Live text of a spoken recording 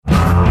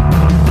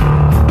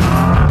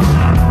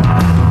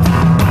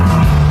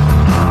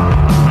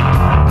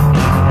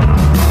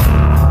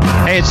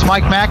It's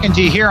Mike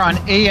McIntee here on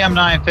AM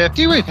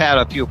 950. We've had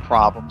a few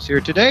problems here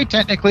today,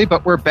 technically,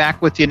 but we're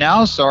back with you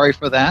now. Sorry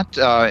for that.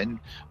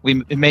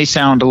 It may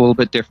sound a little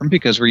bit different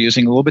because we're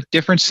using a little bit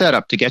different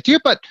setup to get to you,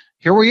 but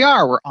here we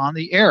are. We're on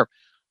the air.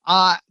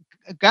 Got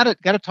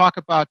to talk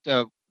about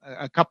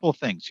a couple of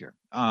things here.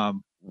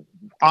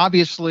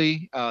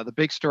 Obviously, the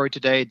big story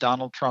today,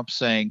 Donald Trump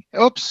saying,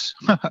 oops,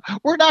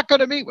 we're not going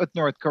to meet with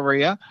North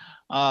Korea.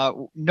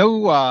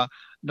 No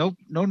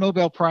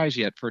Nobel Prize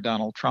yet for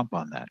Donald Trump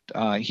on that.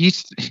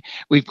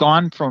 We've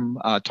gone from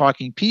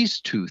talking peace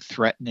to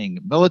threatening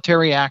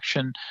military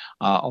action,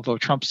 although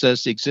Trump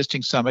says the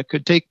existing summit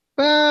could take,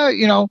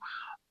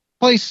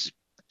 place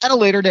at a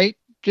later date.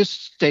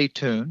 Just stay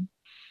tuned.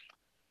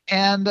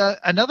 And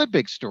another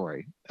big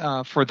story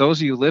for those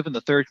of you who live in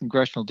the 3rd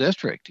Congressional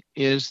District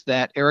is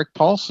that Eric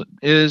Paulson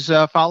is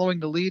following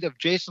the lead of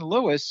Jason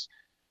Lewis.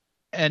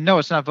 And no,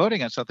 it's not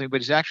voting on something,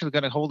 but he's actually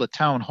going to hold a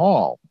town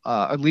hall,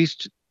 at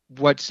least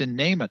what's in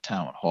name a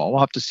town hall. We'll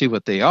have to see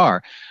what they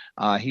are.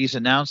 He's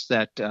announced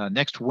that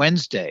next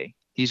Wednesday,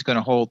 he's going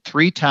to hold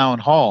 3 town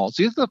halls.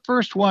 These are the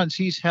first ones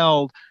he's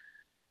held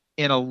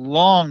in a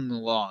long,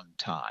 long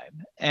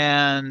time.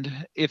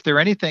 And if they're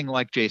anything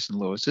like Jason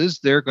Lewis's,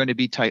 they're going to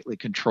be tightly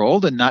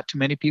controlled and not too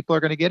many people are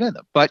going to get in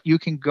them. But you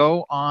can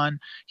go on.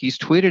 He's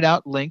tweeted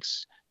out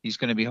links. He's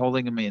going to be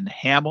holding them in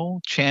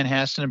Hamel,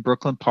 Chanhassen, and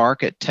Brooklyn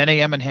Park at 10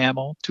 a.m. in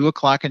Hamel, 2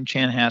 o'clock in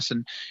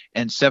Chanhassen,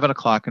 and 7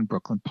 o'clock in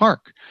Brooklyn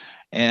Park.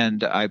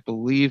 And I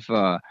believe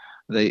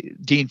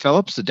Dean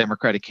Phillips, the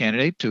Democratic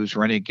candidate who's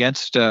running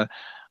against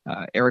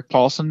Eric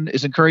Paulson,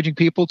 is encouraging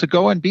people to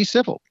go and be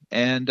civil,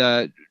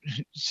 and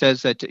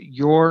says that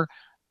your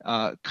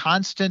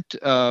constant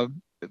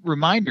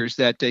reminders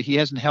that he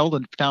hasn't held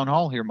a town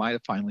hall here might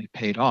have finally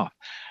paid off.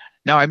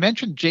 Now, I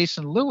mentioned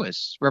Jason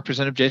Lewis,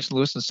 Representative Jason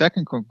Lewis in the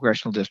 2nd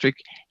Congressional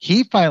District.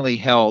 He finally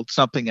held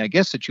something, I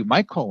guess, that you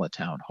might call a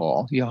town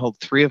hall. He held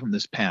 3 of them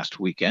this past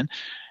weekend.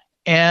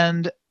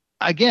 And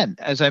again,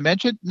 as I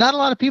mentioned, not a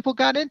lot of people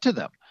got into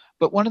them.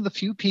 But one of the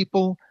few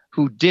people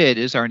who did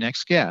is our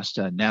next guest.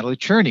 Natalie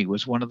Cherney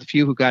was one of the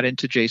few who got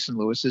into Jason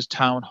Lewis's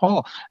town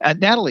hall.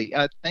 Natalie,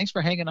 thanks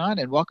for hanging on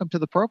and welcome to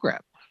the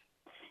program.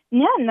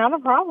 Yeah, not a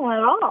problem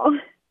at all.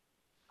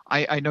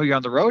 I know you're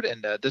on the road,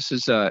 and this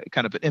is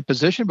kind of an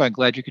imposition, but I'm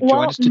glad you could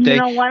join us today.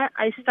 You know what?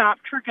 I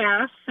stopped for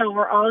gas, so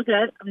we're all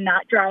good. I'm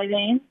not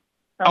driving.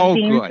 So I'm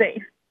being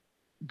safe.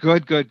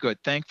 Good.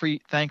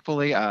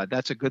 Thankfully,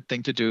 that's a good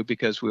thing to do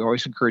because we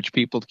always encourage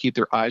people to keep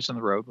their eyes on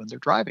the road when they're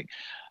driving.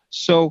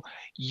 So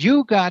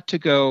you got to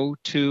go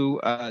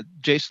to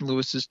Jason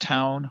Lewis's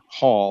town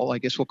hall, I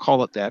guess we'll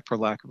call it that for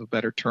lack of a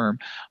better term,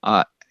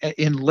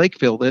 in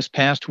Lakeville this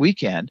past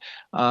weekend.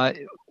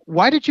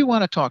 Why did you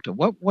want to talk to him?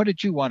 What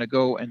did you want to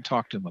go and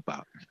talk to him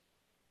about?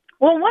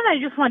 Well, one, I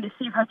just wanted to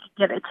see if I could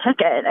get a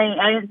ticket.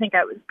 I didn't think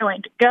I was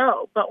going to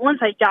go, but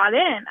once I got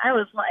in, I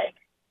was like,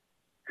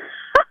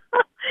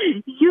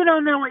 you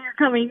don't know what you're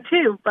coming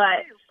to,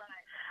 but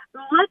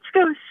let's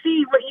go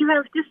see what you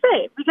have to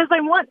say, because I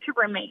want to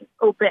remain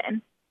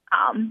open,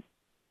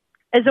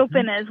 as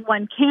open as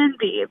one can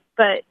be.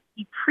 But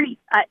it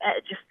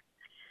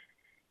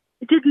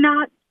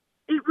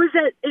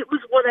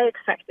was what I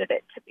expected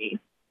it to be.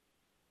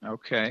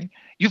 Okay,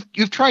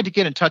 you've tried to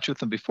get in touch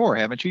with him before,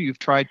 haven't you? You've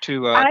tried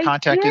to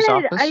contact his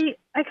office. I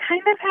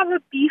kind of have a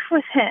beef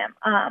with him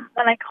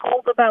when I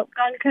called about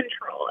gun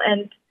control,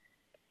 and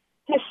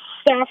his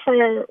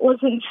staffer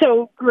wasn't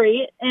so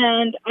great,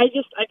 and I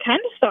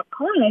kind of stopped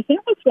calling. I think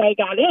that's why I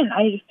got in.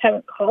 I just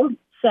haven't called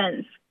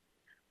since.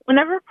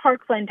 Whenever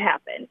Parkland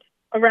happened,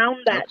 around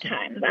that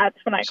time, that's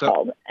when I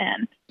called.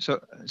 And so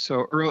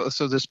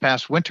this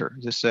past winter,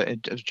 it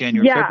was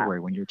January, February,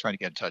 when you were trying to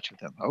get in touch with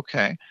him.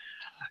 Okay.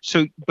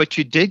 So, but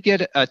you did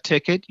get a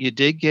ticket. You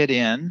did get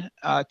in.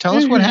 Tell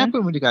us what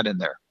happened when you got in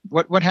there.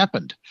 What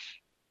happened?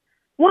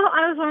 Well,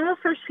 I was one of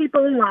the first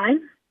people in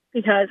line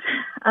because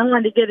I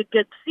wanted to get a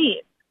good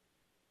seat.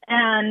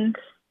 And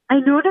I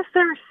noticed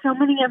there were so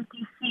many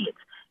empty seats.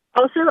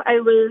 Also,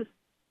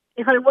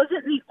 if I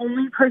wasn't the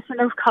only person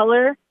of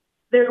color,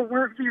 there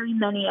weren't very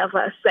many of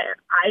us there.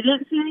 I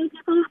didn't see any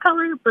people of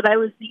color, but I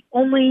was the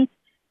only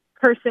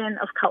person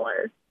of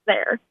color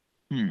there.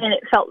 And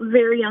it felt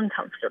very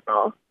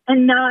uncomfortable.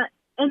 And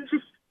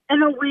just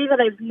in a way that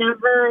I've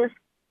never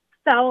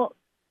felt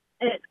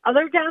at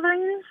other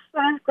gatherings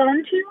that I've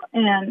gone to.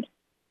 And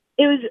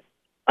it was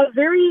a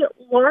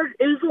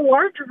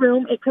large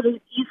room. It could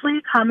have easily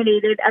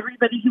accommodated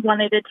everybody who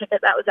wanted a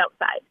ticket that was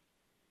outside.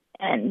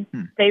 And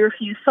they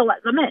refused to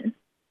let them in.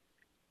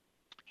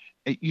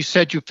 You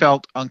said you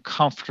felt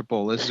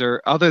uncomfortable. Is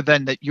there, other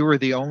than that you were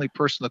the only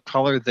person of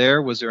color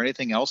there, was there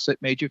anything else that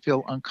made you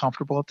feel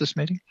uncomfortable at this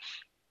meeting?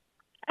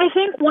 I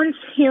think once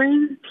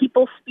hearing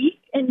people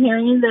speak and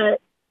hearing that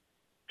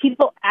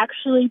people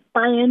actually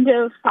buy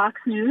into Fox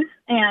News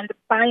and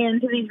buy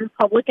into these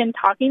Republican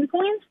talking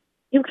points,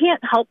 you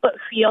can't help but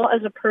feel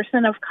as a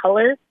person of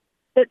color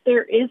that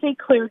there is a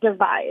clear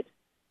divide.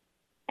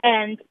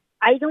 And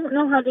I don't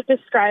know how to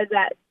describe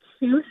that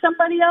to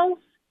somebody else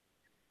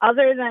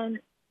other than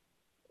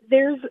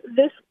there's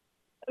this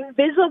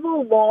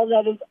visible wall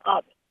that is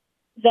up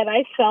that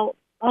I felt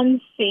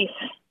unsafe.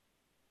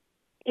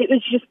 It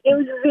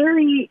was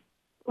very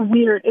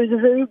weird. It was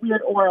a very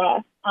weird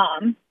aura.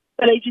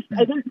 But I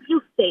didn't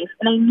feel safe.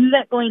 And I knew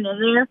that going in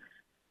there,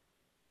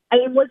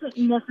 I wasn't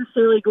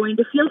necessarily going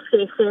to feel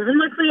safe there. And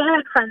luckily I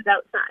had friends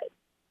outside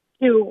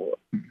who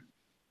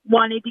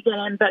wanted to get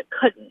in but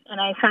couldn't.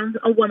 And I found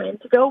a woman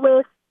to go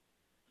with.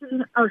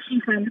 Oh, she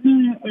found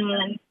me.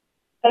 And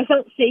I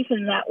felt safe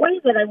in that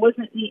way, that I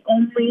wasn't the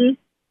only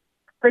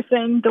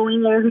person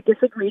going there who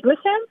disagreed with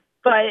him.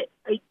 But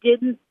I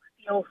didn't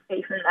feel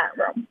safe in that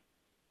room.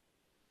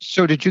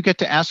 So did you get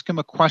to ask him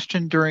a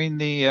question during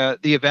the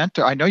event?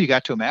 I know you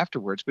got to him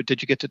afterwards, but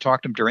did you get to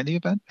talk to him during the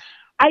event?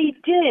 I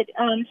did.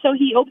 So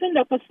he opened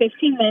up with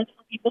 15 minutes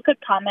where people could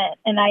comment,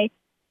 and I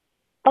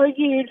asked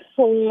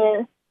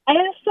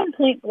him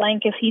point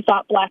blank if he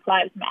thought Black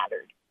Lives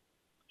mattered.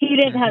 He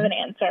didn't have an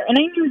answer, and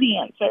I knew the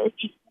answer,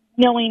 just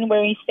knowing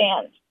where he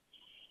stands.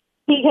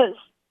 Because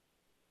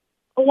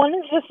one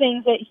of the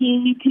things that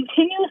he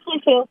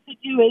continuously fails to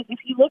do is, if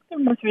you look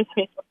through most of his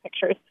Facebook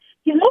pictures,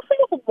 he's mostly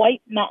with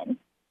white men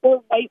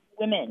or white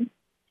women.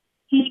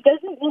 He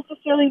doesn't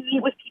necessarily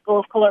meet with people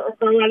of color or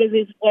go out of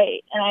his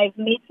way. And I've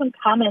made some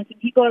comments,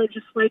 and people are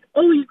just like,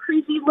 oh, you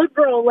crazy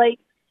liberal. Like,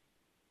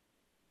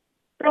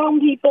 brown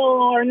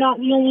people are not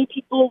the only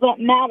people that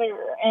matter.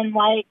 And,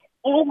 like,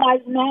 all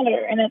lives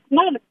matter. And it's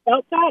not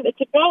about that.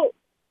 It's about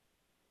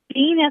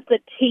being at the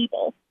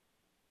table.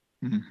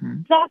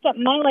 Mm-hmm. It's not that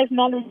my life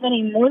matters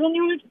any more than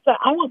yours. It's that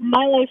I want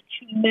my life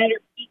to matter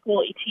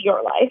equally to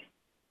your life.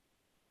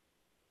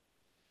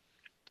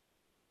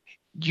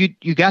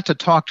 You got to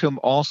talk to him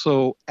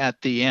also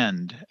at the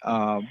end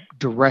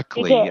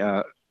directly.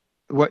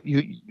 What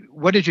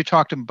did you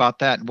talk to him about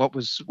that, and what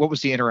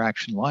was the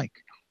interaction like?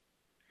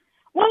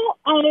 Well,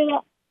 I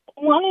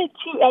wanted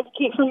to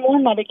advocate for more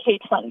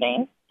Medicaid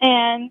funding,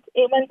 and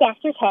it went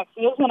back to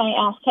taxes. And I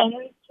asked him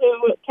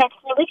to tax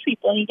the rich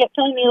people, and he kept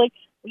telling me, like,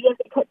 we have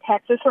to cut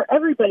taxes for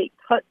everybody.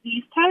 Cut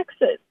these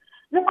taxes.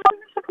 And a lot of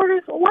the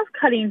supporters love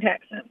cutting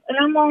taxes, and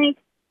I'm like,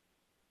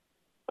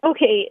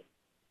 okay.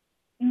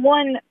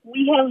 One,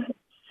 we have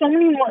so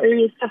many more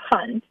areas to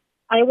fund.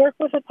 I work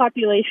with a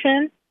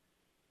population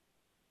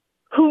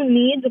who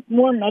needs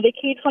more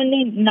Medicaid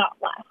funding, not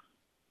less.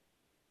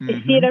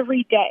 They see it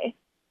every day.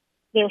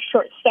 They're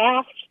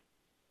short-staffed.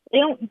 They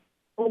don't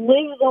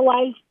live the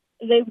lives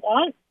they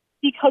want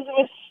because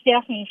of a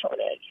staffing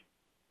shortage.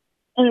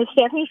 And the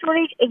staffing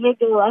shortage is a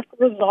direct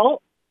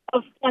result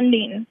of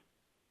funding.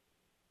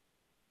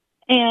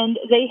 And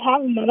they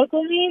have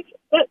medical needs,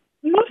 but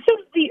most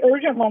of the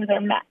urgent ones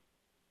are met.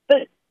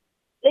 But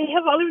they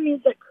have other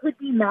needs that could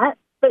be met,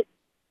 but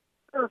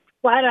for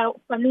flat-out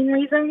funding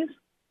reasons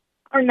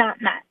are not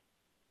met.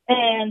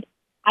 And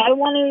I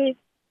wanted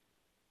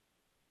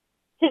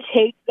to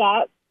take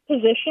that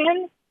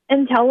position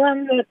and tell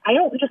them that I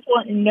don't just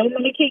want no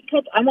Medicaid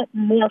cuts, I want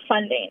more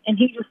funding. And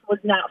he just was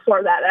not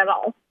for that at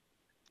all.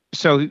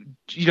 So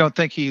you don't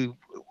think he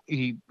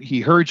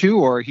heard you,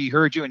 or he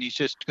heard you and he's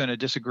just going to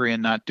disagree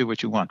and not do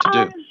what you want to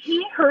do?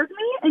 He heard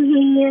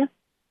me,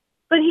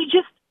 but he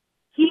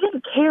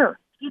didn't care.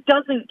 He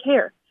doesn't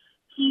care.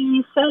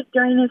 He said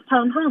during his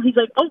town hall, he's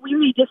like, oh, we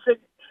may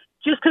disagree.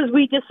 Just because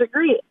we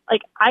disagree,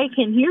 like, I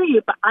can hear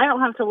you, but I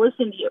don't have to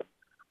listen to you.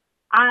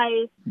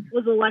 I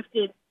was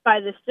elected by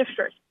this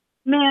district.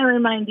 May I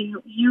remind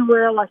you, you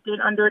were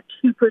elected under a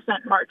 2%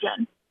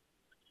 margin.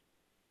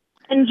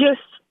 And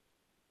just,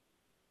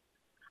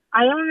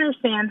 I don't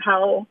understand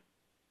how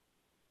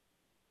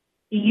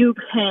you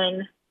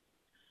can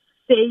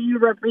say you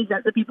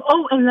represent the people.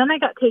 Oh, and then I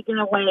got taken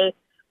away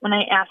when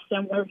I asked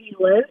him where he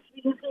lives,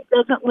 because he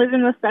doesn't live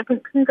in the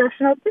 2nd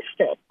Congressional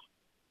District.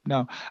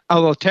 No.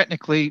 Although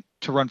technically,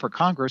 to run for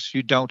Congress,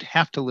 you don't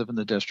have to live in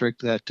the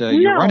district that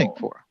you're running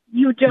for.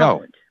 You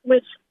don't. No.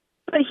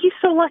 But he's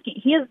so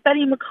lucky. He has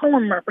Betty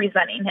McCollum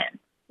representing him.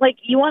 Like,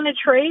 you want to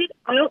trade?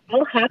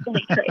 I'll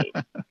happily trade.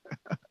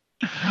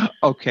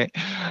 Okay.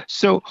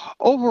 So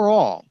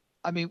overall,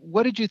 I mean,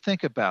 what did you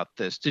think about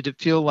this? Did it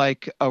feel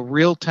like a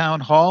real town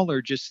hall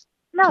or just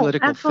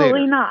political absolutely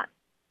theater? not.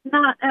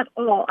 Not at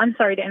all. I'm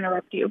sorry to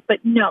interrupt you, but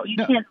no, you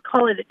can't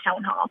call it a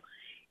town hall.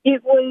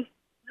 It was,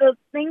 the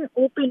thing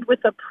opened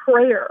with a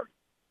prayer,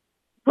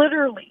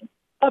 literally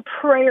a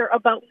prayer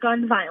about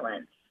gun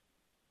violence.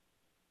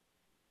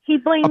 He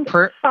blamed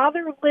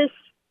fatherless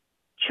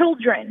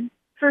children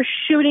for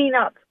shooting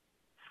up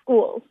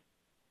schools.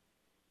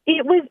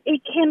 It was a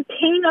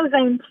campaign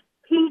event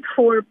paid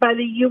for by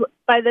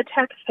the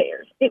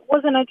taxpayers. It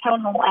wasn't a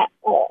town hall at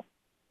all.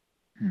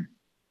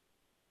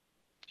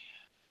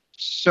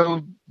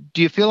 So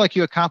do you feel like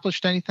you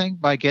accomplished anything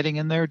by getting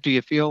in there? Do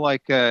you feel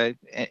like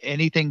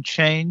anything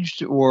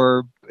changed,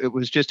 or it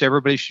was just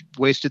everybody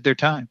wasted their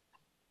time?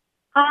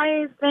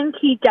 I think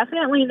he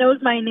definitely knows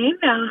my name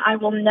now. I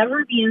will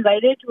never be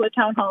invited to a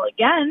town hall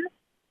again.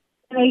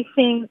 And I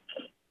think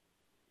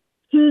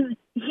he's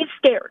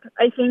scared.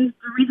 I think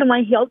the reason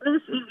why he held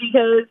this is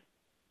because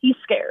he's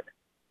scared.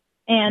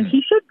 And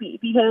he should be,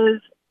 because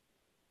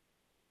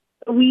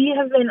we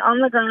have been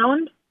on the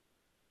ground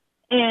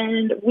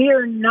and we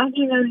are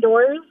knocking on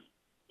doors,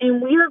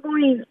 and we are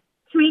going to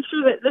make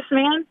sure that this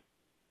man,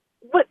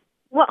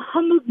 what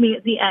humbled me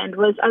at the end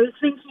was I was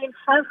thinking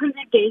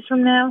 500 days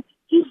from now,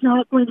 he's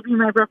not going to be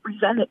my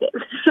representative.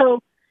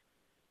 So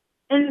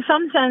in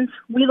some sense,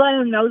 we let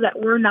him know that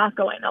we're not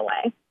going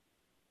away.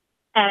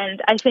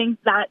 And I think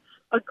that's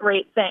a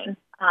great thing.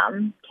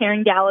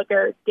 Karen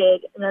Gallagher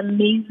did an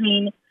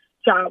amazing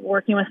job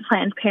working with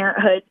Planned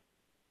Parenthood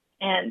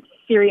and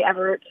Siri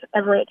Everett,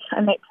 I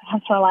might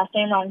pronounce her last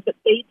name wrong, but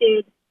they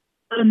did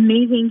an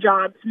amazing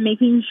job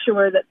making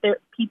sure that their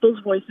people's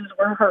voices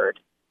were heard.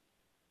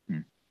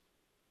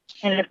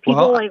 And if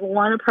people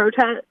want to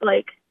protest,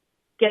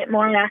 get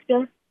more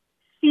active,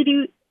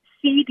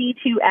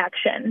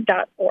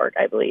 cd2action.org,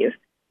 I believe.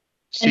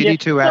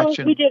 CD2Action.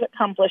 So we did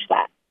accomplish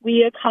that.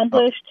 We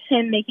accomplished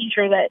him making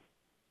sure that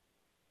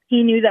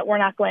he knew that we're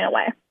not going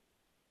away.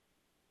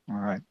 All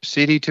right.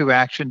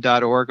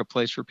 cd2action.org, a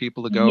place for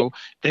people to go. Yes.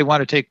 They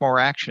want to take more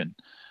action.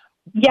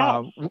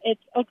 Yeah,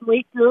 it's a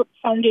great group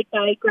founded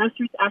by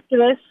grassroots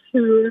activists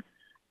who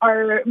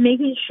are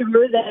making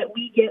sure that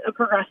we get a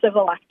progressive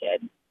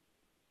elected.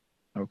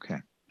 Okay.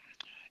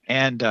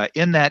 And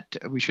in that,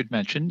 we should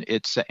mention,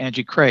 it's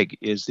Angie Craig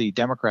is the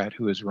Democrat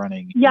who is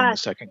running in the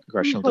 2nd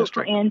Congressional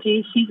District.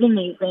 Angie, she's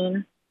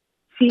amazing.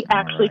 She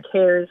actually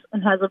cares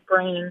and has a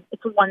brain.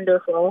 It's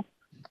wonderful.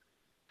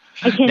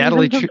 I can't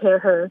even compare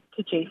her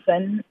to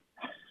Jason.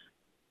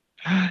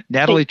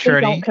 Natalie Cherney.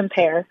 They don't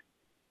compare.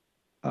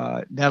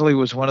 Natalie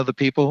was one of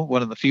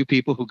the few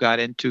people who got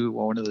into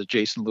one of the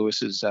Jason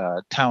Lewis's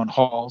town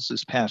halls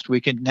this past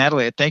weekend.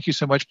 Natalie, thank you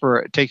so much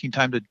for taking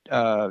time to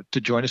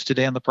join us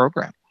today on the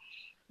program.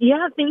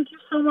 Yeah, thank you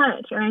so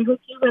much. And I hope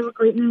you have a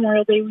great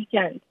Memorial Day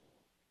weekend.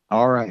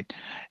 All right.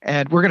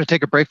 And we're going to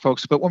take a break,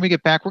 folks. But when we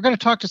get back, we're going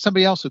to talk to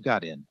somebody else who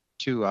got in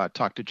to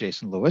talk to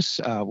Jason Lewis.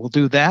 We'll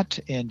do that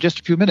in just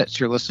a few minutes.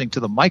 You're listening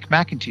to the Mike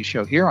McIntee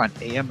Show here on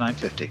AM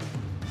 950.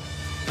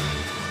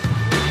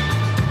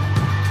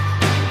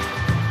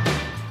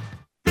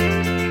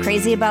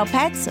 Crazy about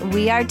pets?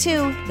 We are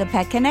too. The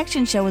Pet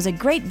Connection Show is a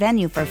great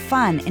venue for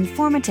fun,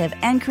 informative,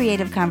 and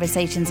creative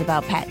conversations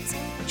about pets.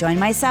 Join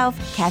myself,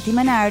 Kathy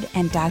Menard,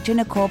 and Dr.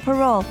 Nicole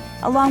Parole,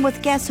 along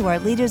with guests who are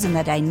leaders in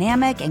the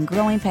dynamic and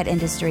growing pet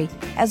industry,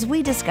 as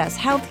we discuss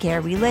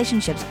healthcare,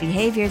 relationships,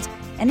 behaviors,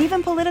 and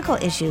even political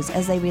issues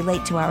as they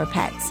relate to our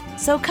pets.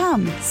 So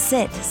come,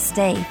 sit,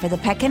 stay for the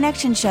Pet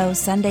Connection Show,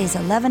 Sundays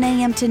 11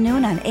 a.m. to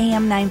noon on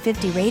AM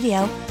 950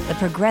 Radio, the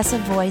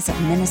progressive voice of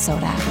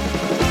Minnesota.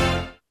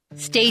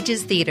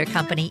 Stages Theater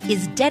Company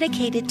is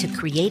dedicated to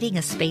creating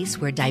a space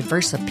where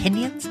diverse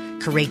opinions,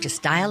 courageous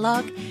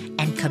dialogue,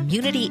 and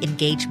community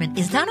engagement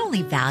is not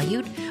only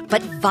valued,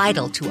 but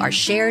vital to our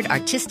shared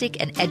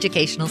artistic and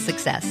educational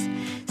success.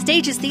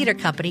 Stages Theater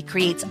Company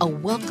creates a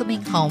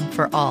welcoming home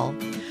for all.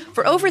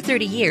 For over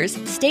 30 years,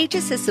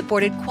 Stages has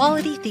supported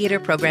quality theater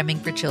programming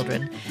for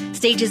children.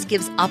 Stages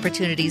gives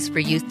opportunities for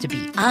youth to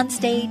be on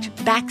stage,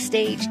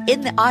 backstage,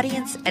 in the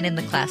audience, and in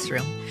the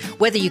classroom.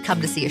 Whether you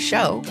come to see a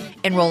show,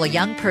 enroll a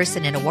young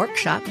person in a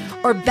workshop,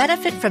 or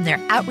benefit from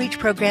their outreach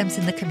programs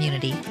in the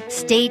community,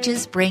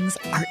 Stages brings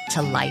art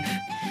to life.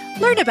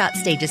 Learn about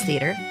Stages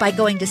Theater by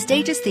going to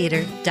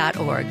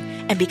stagestheater.org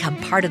and become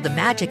part of the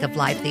magic of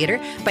live theater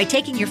by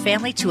taking your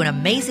family to an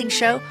amazing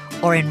show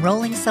or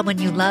enrolling someone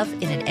you love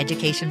in an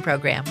education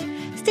program.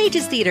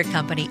 Stages Theater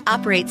Company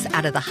operates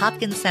out of the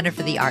Hopkins Center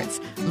for the Arts,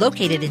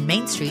 located in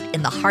Main Street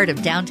in the heart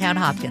of downtown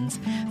Hopkins.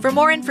 For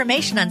more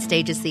information on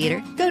Stages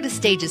Theater, go to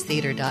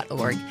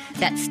stagestheater.org.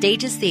 That's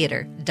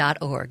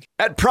stagestheater.org.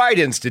 At Pride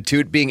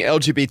Institute, being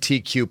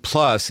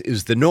LGBTQ+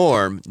 is the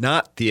norm,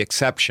 not the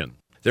exception.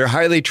 Their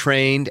highly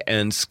trained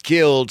and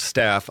skilled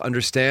staff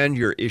understand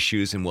your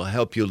issues and will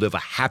help you live a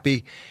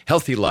happy,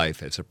 healthy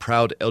life as a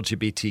proud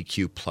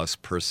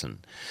LGBTQ+ person.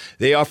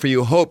 They offer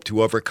you hope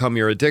to overcome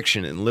your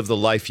addiction and live the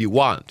life you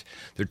want.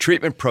 Their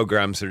treatment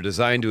programs are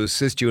designed to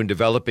assist you in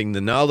developing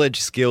the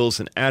knowledge, skills,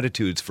 and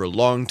attitudes for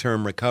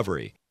long-term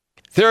recovery.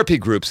 Therapy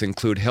groups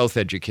include health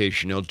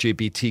education,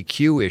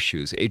 LGBTQ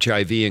issues,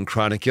 HIV and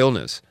chronic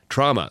illness,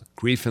 trauma,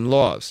 grief and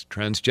loss,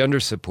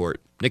 transgender support,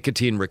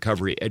 nicotine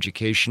recovery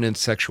education, and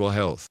sexual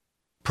health.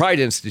 Pride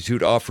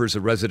Institute offers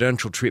a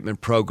residential treatment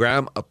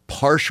program, a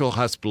partial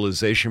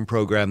hospitalization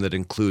program that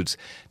includes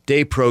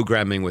day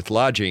programming with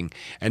lodging,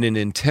 and an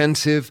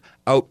intensive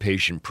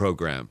outpatient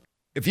program.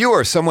 If you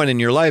or someone in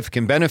your life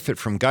can benefit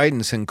from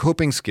guidance and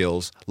coping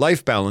skills,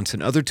 life balance,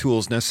 and other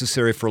tools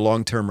necessary for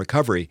long-term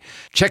recovery,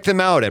 check them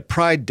out at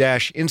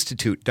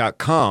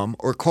pride-institute.com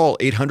or call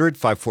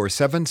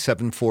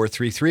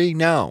 800-547-7433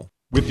 now.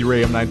 With your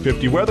AM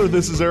 950 weather,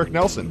 this is Eric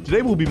Nelson.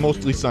 Today will be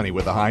mostly sunny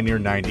with a high near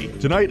 90.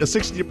 Tonight, a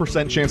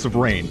 60% chance of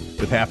rain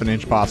with half an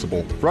inch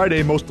possible.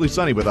 Friday, mostly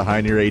sunny with a high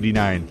near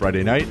 89.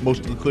 Friday night,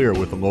 mostly clear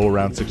with a low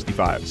around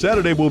 65.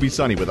 Saturday will be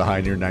sunny with a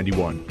high near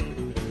 91.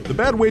 The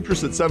Bad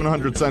Waitress at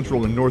 700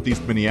 Central in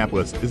Northeast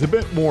Minneapolis is a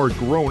bit more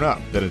grown up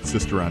than its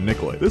sister on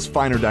Nicolay. This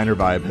finer diner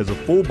vibe has a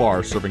full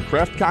bar serving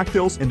craft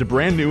cocktails and a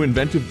brand new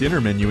inventive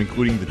dinner menu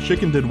including the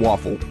Chicken Did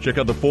Waffle. Check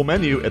out the full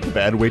menu at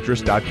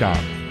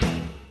thebadwaitress.com.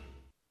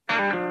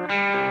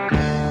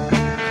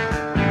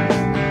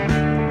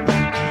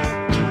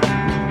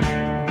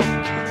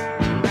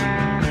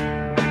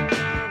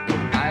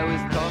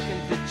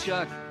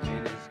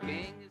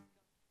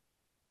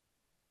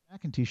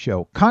 McIntee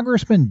Show.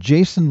 Congressman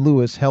Jason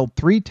Lewis held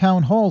 3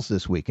 town halls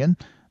this weekend.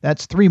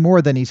 That's 3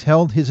 more than he's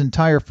held his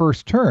entire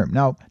first term.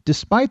 Now,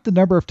 despite the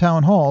number of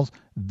town halls,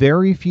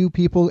 very few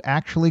people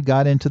actually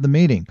got into the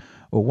meeting.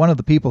 Well, one of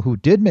the people who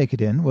did make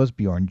it in was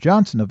Bjorn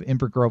Johnson of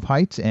Inver Grove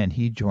Heights, and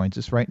he joins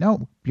us right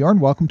now. Bjorn,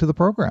 welcome to the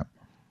program.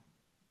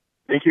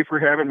 Thank you for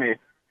having me.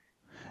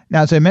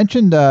 Now, as I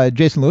mentioned,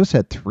 Jason Lewis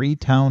had 3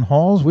 town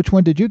halls. Which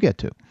one did you get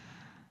to?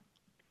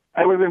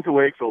 I was into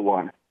Lakeville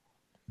one.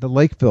 The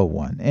Lakeville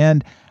one.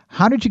 And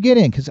how did you get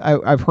in? Because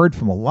I've heard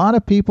from a lot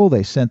of people.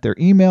 They sent their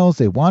emails.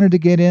 They wanted to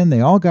get in. They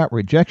all got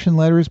rejection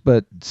letters,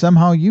 but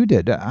somehow you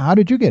did. How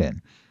did you get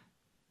in?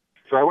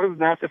 So I was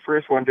not the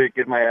first one to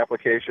get my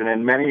application,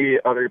 and many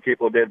other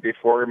people did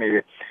before me.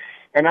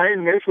 And I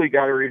initially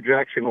got a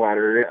rejection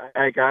letter.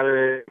 I got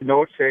a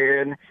note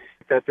saying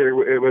that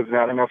it was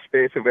not enough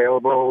space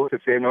available, the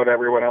same note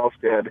everyone else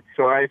did.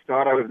 So I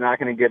thought I was not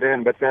going to get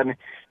in. But then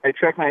I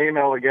checked my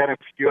email again a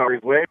few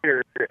hours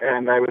later,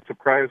 and I was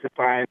surprised to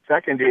find a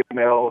second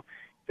email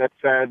that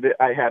said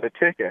I had a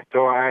ticket.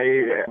 So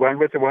I went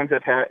with the ones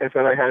that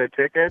said I had a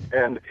ticket,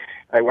 and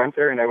I went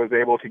there and I was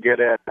able to get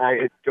it.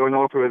 I don't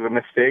know if it was a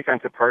mistake on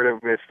the part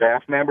of a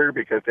staff member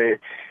because they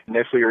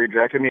initially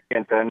rejected me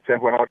and then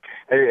sent one out.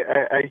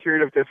 I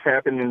heard of this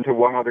happening to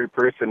one other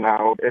person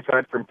now.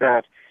 Aside from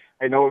that,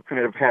 I know it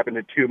couldn't have happened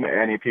to too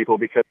many people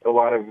because a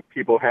lot of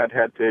people had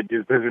to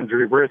do decisions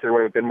reverse. There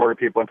would have been more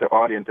people in the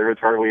audience. There was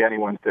hardly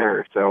anyone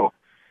there. So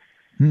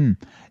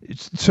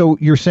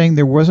you're saying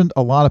there wasn't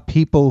a lot of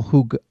people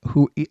who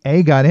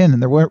got in,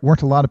 and there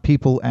weren't a lot of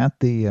people at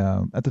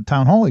the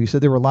town hall. You said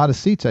there were a lot of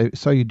seats. I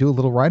saw you do a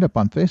little write up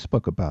on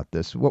Facebook about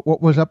this.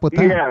 What was up with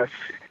that? Yes.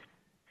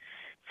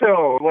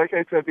 So, like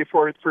I said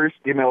before, the first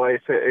email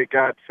it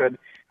said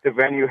the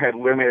venue had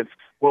limits.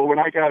 Well, when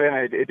I got in,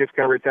 I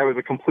discovered that was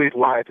a complete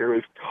lie. There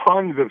was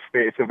tons of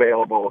space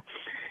available.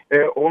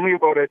 Only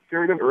about a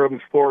third of the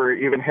room's floor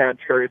even had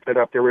chairs set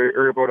up. There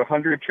were about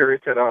 100 chairs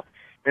set up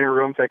in a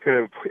room that could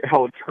have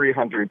held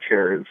 300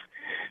 chairs.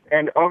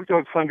 And of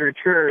those 100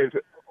 chairs,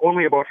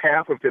 only about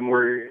half of them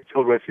were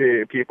filled with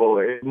people.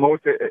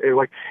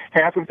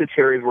 Half of the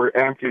chairs were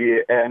empty,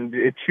 and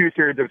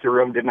 2/3 of the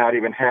room did not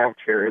even have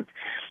chairs.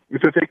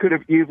 So they could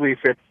have easily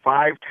fit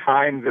 5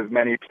 times as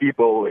many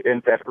people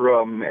in that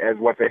room as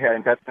what they had,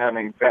 and that's not an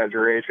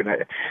exaggeration.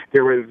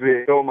 There was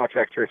so much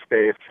extra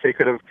space. They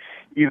could have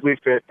easily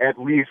fit at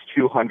least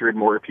 200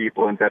 more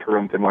people in that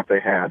room than what they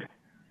had.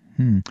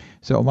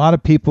 So a lot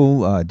of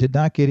people did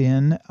not get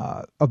in.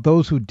 Of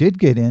those who did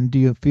get in, do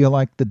you feel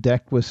like the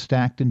deck was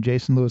stacked in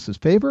Jason Lewis's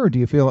favor, or do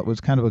you feel it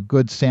was kind of a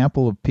good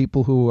sample of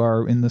people who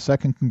are in the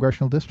 2nd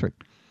Congressional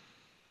District?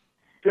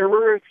 There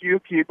were a few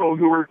people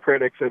who were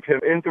critics of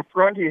him. In the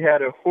front, he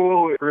had a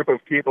whole group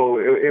of people,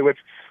 which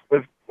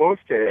was close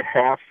to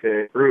half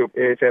the group,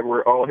 that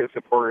were all his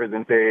supporters,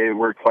 and they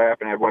were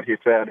clapping at what he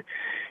said.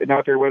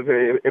 Now, there was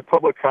a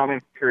public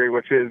comment period,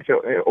 which is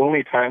the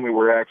only time we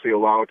were actually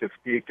allowed to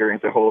speak during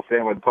the whole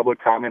thing, was a public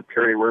comment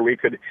period where we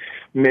could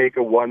make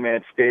a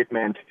 1-minute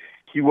statement.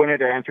 He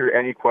wouldn't answer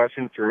any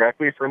questions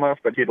directly from us,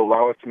 but he'd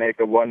allow us to make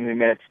a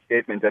 1-minute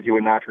statement that he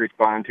would not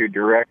respond to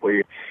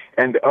directly.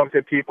 And of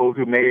the people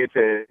who made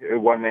a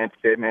 1-minute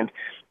statement,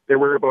 there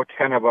were about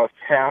 10 of us.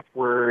 Half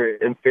were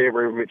in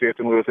favor of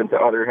Jason Lewis, and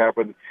the other half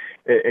was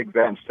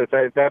against. So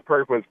that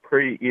part was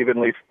pretty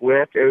evenly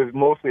split. It was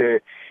mostly an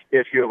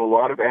issue of a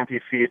lot of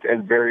empty seats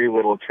and very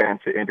little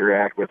chance to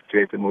interact with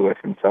Jason Lewis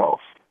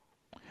himself.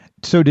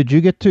 So did you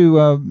get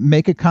to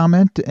make a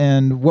comment,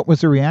 and what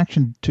was the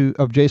reaction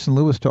of Jason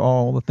Lewis to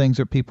all the things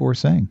that people were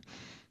saying?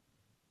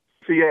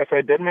 So yes,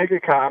 I did make a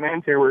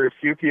comment. There were a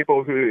few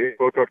people who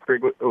spoke out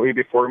quickly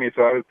before me,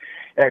 so I was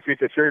actually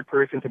the 3rd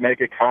person to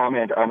make a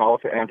comment on all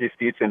the empty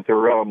seats in the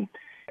room.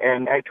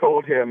 And I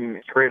told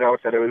him straight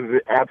out that it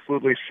was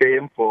absolutely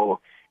shameful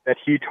that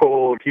he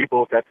told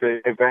people that the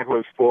event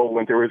was full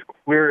when there was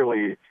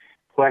clearly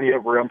plenty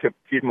of room to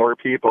feed more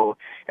people.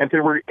 And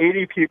there were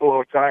 80 people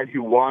outside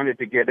who wanted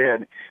to get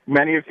in.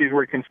 Many of these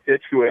were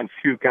constituents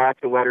who got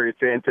the letter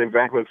saying the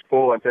event was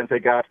full, and then they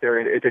got there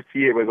and to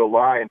see it was a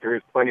lie and there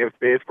was plenty of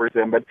space for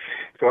them. But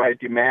so I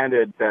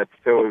demanded that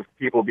those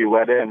people be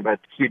let in,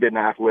 but he did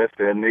not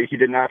listen. He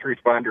did not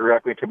respond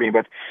directly to me,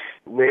 but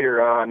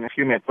later on, a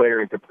few minutes later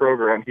in the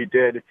program, he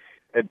did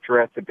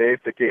address the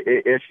basic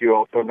issue,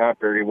 also not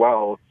very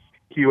well.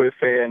 He was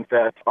saying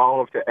that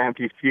all of the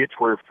empty seats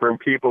were from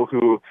people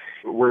who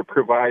were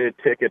provided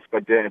tickets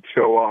but didn't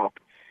show up.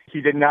 He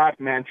did not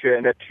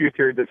mention that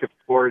 2/3 of the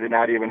floor did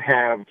not even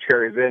have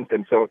chairs in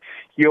them, so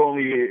he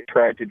only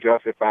tried to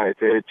justify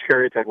the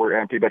chairs that were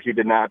empty, but he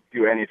did not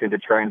do anything to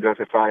try and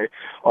justify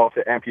all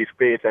the empty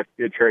space that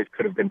the chairs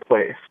could have been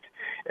placed.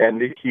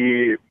 And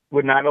he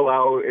would not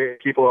allow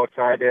people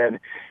outside in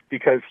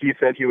because he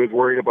said he was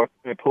worried about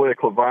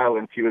political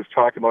violence. He was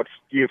talking about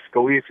Steve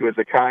Scalise, who was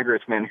a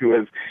congressman who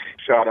was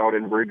shot out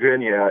in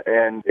Virginia,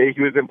 and he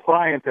was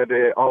implying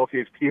that all of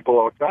these people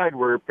outside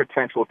were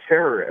potential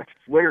terrorists,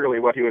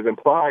 literally what he was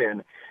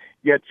implying.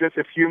 Yet just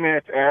a few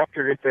minutes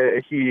after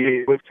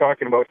he was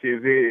talking about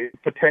the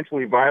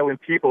potentially violent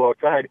people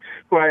outside,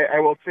 who I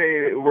will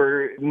say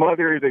were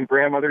mothers and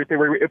grandmothers. They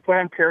were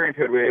Planned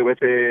Parenthood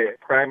with a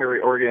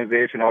primary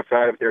organization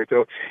outside of there.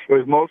 So it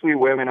was mostly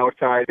women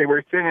outside. They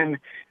were singing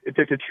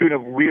to the tune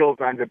of Wheels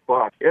on the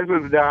Bus. It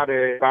was not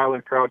a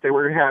violent crowd. They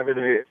were having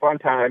a fun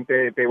time.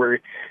 They were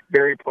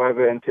very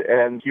pleasant,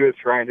 and he was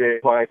trying to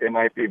imply they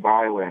might be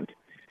violent.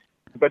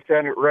 But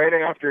then right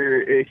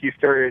after he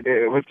started,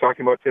 was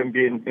talking about them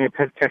being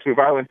potentially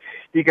violent,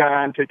 he got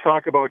on to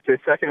talk about the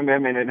Second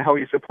Amendment and how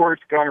he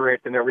supports gun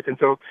rights and everything.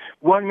 So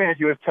 1 minute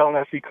he was telling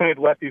us he couldn't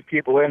let these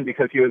people in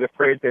because he was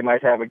afraid they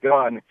might have a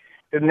gun.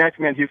 The next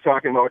minute he was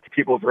talking about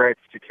people's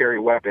rights to carry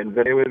weapons.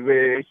 And it was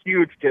a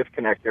huge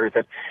disconnect there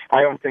that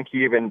I don't think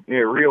he even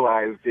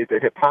realized the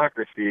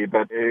hypocrisy,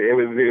 but it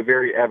was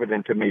very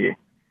evident to me.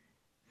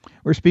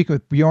 We're speaking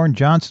with Bjorn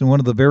Johnson, one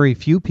of the very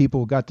few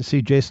people who got to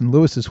see Jason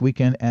Lewis this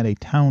weekend at a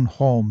town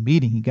hall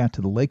meeting. He got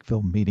to the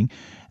Lakeville meeting.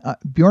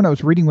 Bjorn, I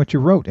was reading what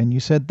you wrote, and you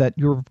said that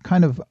you were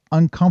kind of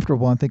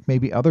uncomfortable, I think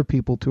maybe other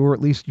people too, or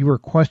at least you were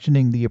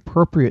questioning the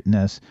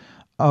appropriateness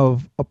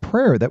of a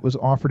prayer that was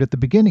offered at the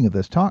beginning of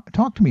this. Talk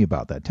to me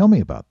about that. Tell me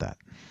about that.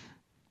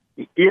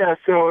 Yeah,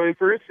 so the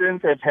first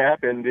incident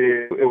happened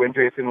when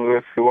Jason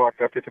Lewis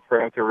walked up to the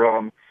front of the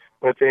room.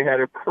 But they had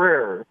a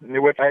prayer,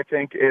 which I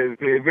think is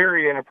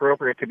very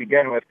inappropriate to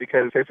begin with,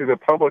 because this is a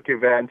public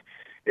event.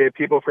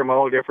 People from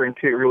all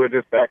different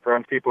religious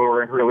backgrounds, people who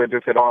aren't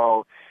religious at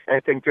all. I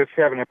think just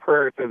having a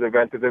prayer at this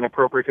event is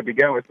inappropriate to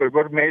begin with. But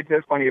what made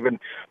this one even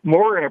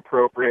more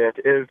inappropriate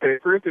is the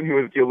person who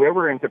was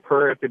delivering the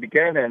prayer at the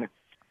beginning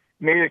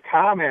made a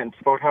comment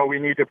about how we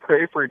need to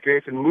pray for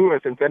Jason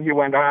Lewis, and then he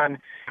went on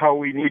how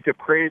we need to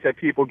pray that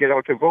people get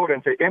out to vote.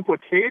 And the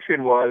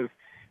implication was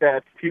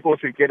that people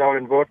should get out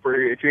and vote for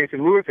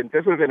Jason Lewis, and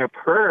this was in a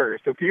prayer.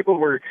 So people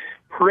were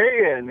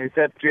praying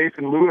that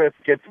Jason Lewis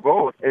gets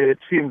votes. It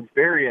seems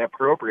very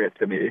inappropriate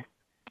to me.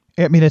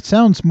 I mean, it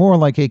sounds more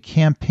like a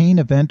campaign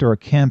event or a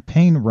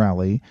campaign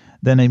rally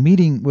than a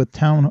meeting with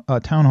town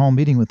hall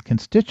meeting with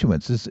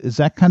constituents. Is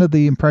that kind of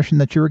the impression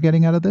that you were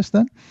getting out of this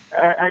then?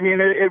 I mean,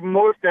 it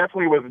most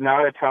definitely was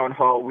not a town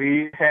hall.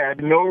 We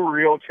had no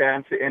real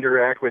chance to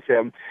interact with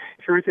him.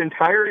 Through his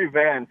entire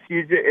event,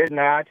 he did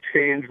not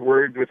change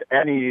words with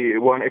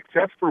anyone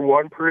except for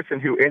one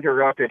person who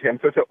interrupted him.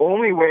 So the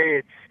only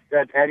way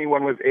that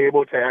anyone was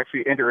able to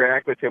actually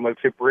interact with him was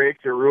to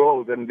break the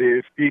rules and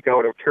to speak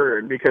out of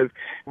turn, because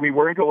we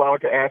weren't allowed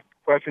to ask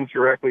questions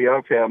directly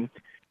of him.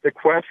 The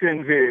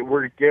questions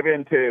were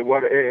given to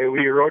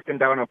we wrote them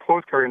down on a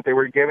postcard, and they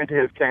were given to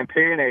his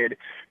campaign aide,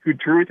 who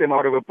drew them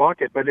out of a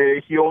bucket. But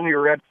he only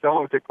read some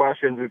of the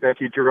questions that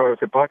he drew out of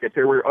the bucket.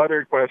 There were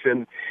other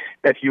questions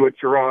that he would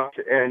draw,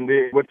 and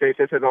would say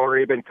this has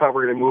already been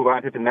covered, and move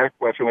on to the next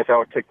question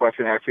without the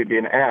question actually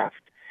being asked.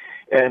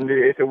 And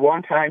the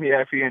one time he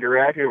actually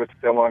interacted with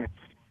someone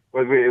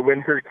was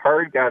when her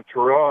card got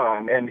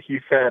drawn, and he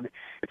said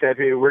that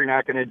we're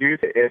not going to do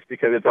this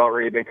because it's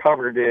already been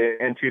covered.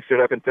 And she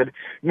stood up and said,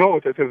 no,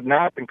 this has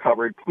not been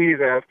covered. Please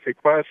ask the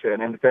question.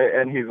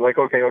 And he's like,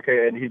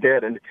 okay. And he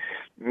did. And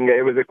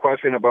it was a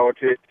question about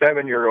a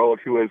 7-year-old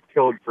who was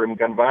killed from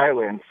gun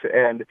violence.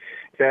 And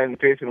then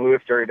Jason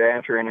Lewis started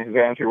answering, and his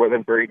answer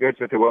wasn't very good.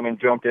 So the woman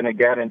jumped in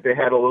again, and they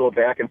had a little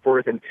back and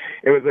forth. And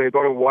it was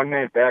about a 1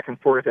 minute back and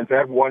forth. And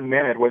that 1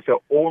 minute was the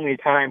only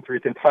time through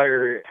the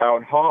entire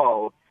town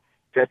hall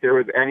that there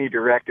was any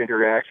direct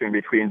interaction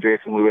between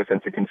Jason Lewis and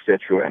the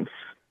constituents.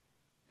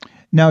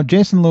 Now,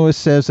 Jason Lewis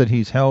says that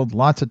he's held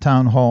lots of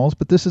town halls,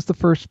 but this is the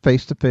first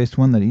face-to-face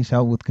one that he's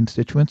held with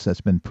constituents that's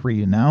been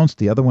pre-announced.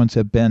 The other ones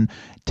have been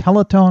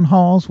teletown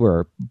halls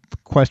where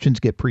questions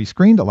get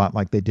pre-screened, a lot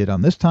like they did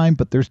on this time,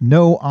 but there's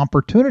no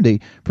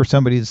opportunity for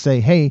somebody to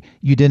say, hey,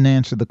 you didn't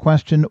answer the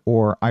question,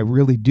 or I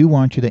really do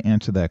want you to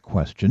answer that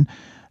question.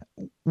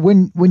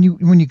 When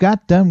you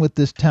got done with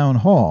this town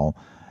hall,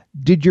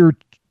 did your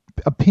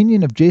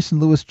opinion of Jason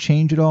Lewis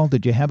change at all?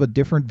 Did you have a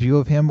different view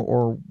of him,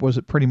 or was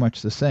it pretty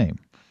much the same?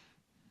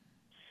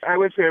 I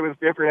would say it was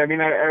different. I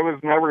mean, I was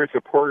never a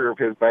supporter of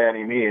his by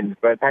any means,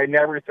 but I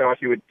never thought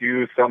he would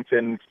do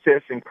something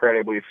this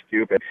incredibly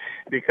stupid,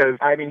 because,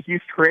 I mean, he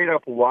straight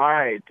up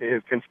lied to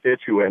his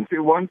constituents. It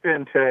wasn't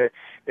been to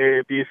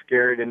be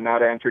scared and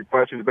not answer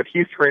questions, but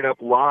he straight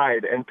up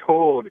lied and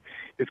told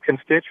his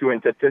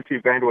constituents that this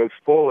event was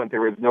full and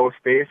there was no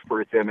space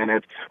for them in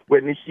it,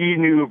 when he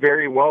knew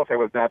very well that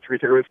was not true.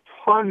 There was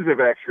tons of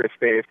extra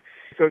space.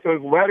 So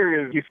those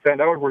letters he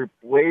sent out were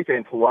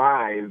blatant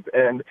lies.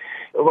 And,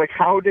 like,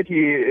 how did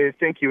he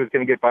think he was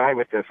going to get by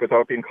with this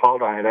without being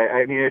called on it?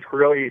 I mean, it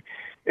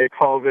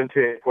calls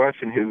into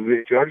question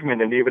his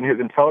judgment and even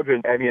his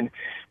intelligence. I mean,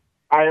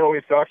 I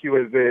always thought he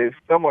was a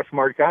somewhat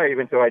smart guy,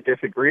 even though I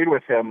disagreed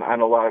with him on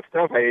a lot of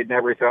stuff. I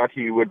never thought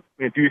he would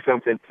do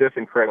something this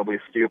incredibly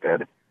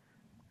stupid.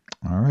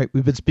 All right.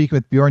 We've been speaking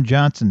with Bjorn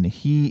Johnson.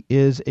 He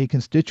is a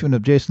constituent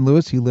of Jason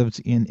Lewis. He lives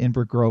in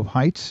Inver Grove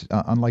Heights.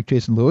 Unlike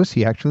Jason Lewis,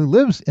 he actually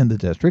lives in the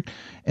district.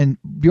 And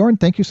Bjorn,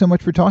 thank you so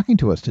much for talking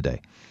to us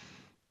today.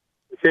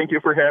 Thank you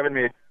for having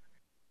me.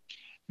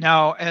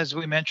 Now, as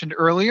we mentioned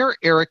earlier,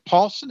 Eric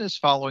Paulson is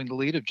following the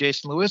lead of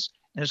Jason Lewis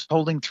and is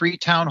holding 3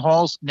 town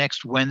halls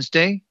next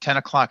Wednesday, 10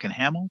 o'clock in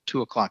Hamel,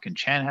 2 o'clock in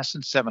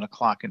Chanhassen, 7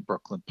 o'clock in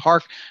Brooklyn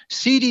Park.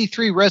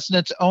 CD3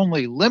 residents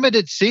only,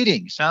 limited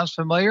seating. Sounds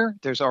familiar?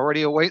 There's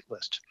already a wait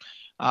list.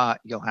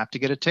 You'll have to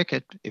get a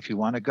ticket if you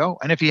want to go.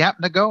 And if you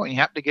happen to go and you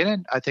happen to get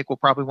in, I think we'll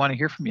probably want to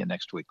hear from you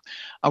next week.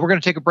 We're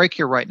going to take a break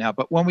here right now.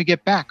 But when we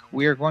get back,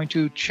 we are going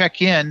to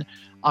check in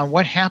on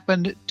what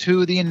happened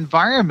to the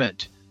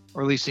environment,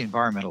 or at least the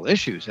environmental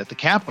issues at the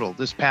Capitol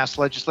this past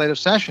legislative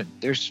session.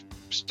 There's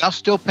stuff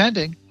still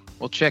pending.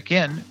 We'll check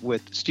in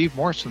with Steve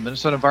Morse from the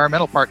Minnesota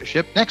Environmental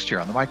Partnership next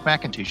year on the Mike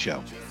McIntee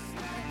Show.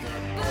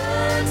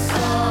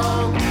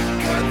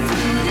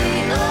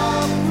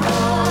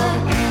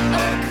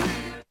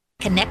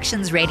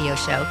 Connections Radio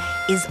Show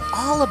is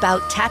all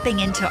about tapping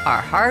into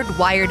our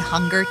hardwired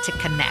hunger to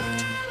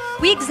connect.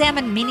 We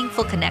examine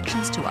meaningful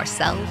connections to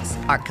ourselves,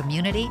 our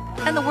community,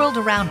 and the world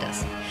around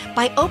us.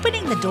 By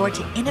opening the door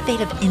to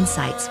innovative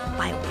insights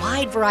by a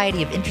wide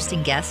variety of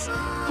interesting guests,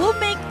 we'll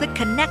make the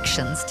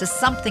connections to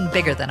something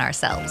bigger than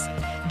ourselves.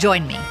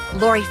 Join me,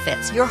 Lori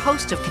Fitz, your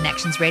host of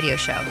Connections Radio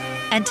Show,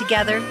 and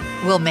together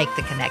we'll make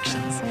the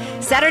connections.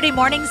 Saturday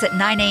mornings at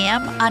 9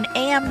 a.m. on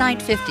AM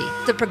 950,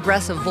 the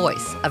progressive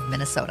voice of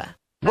Minnesota.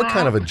 What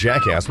kind of a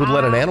jackass would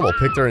let an animal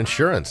pick their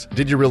insurance?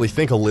 Did you really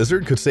think a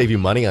lizard could save you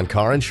money on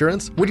car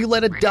insurance? Would you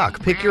let a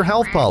duck pick your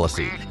health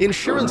policy?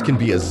 Insurance can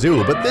be a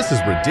zoo, but this is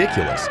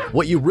ridiculous.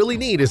 What you really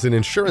need is an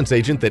insurance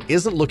agent that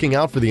isn't looking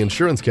out for the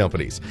insurance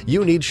companies.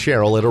 You need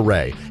Cheryl at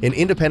Array, an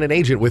independent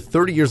agent with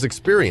 30 years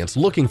experience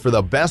looking for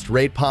the best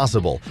rate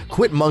possible.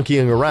 Quit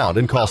monkeying around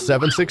and call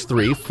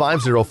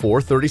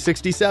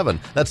 763-504-3067.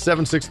 That's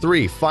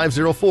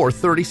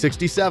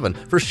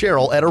 763-504-3067 for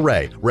Cheryl at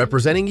Array,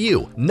 representing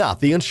you, not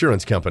the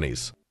insurance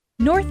companies.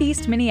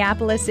 Northeast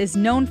Minneapolis is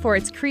known for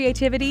its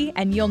creativity,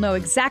 and you'll know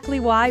exactly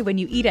why when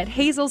you eat at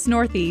Hazel's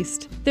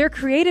Northeast. Their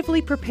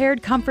creatively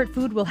prepared comfort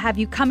food will have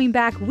you coming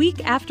back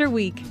week after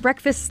week.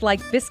 Breakfasts like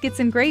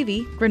biscuits and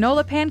gravy,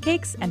 granola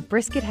pancakes, and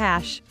brisket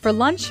hash. For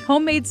lunch,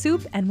 homemade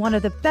soup and one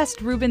of the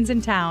best Reubens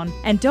in town.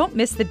 And don't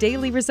miss the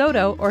daily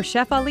risotto or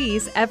Chef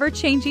Ali's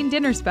ever-changing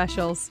dinner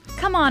specials.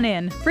 Come on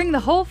in, bring the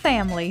whole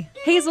family.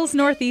 Hazel's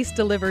Northeast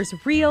delivers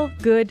real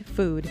good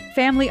food.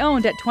 Family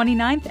owned at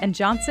 29th and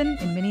Johnson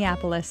in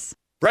Minneapolis.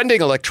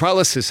 Brending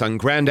Electrolysis on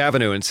Grand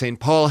Avenue in St.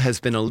 Paul has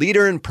been a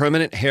leader in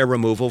permanent hair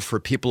removal for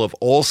people of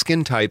all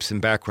skin types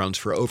and backgrounds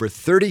for over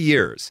 30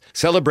 years,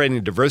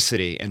 celebrating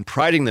diversity and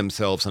priding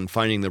themselves on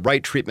finding the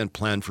right treatment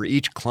plan for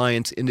each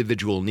client's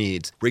individual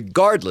needs,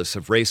 regardless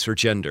of race or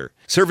gender.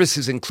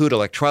 Services include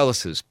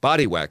electrolysis,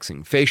 body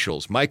waxing,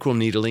 facials,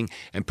 microneedling,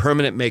 and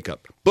permanent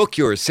makeup. Book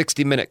your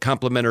 60-minute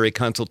complimentary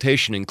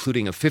consultation,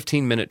 including a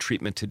 15-minute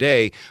treatment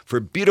today for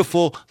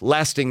beautiful,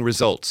 lasting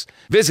results.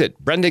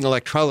 Visit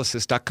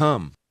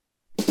brendingelectrolysis.com.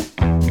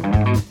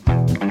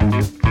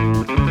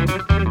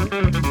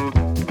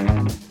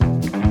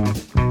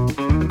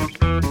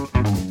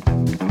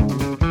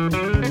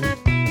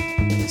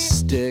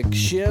 Stick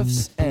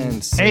shifts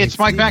and hey, it's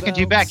Mike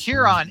McIntee back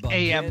here on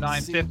AM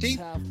 950.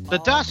 The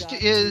dust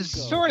is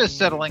sort of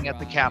settling at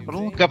the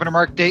Capitol. Governor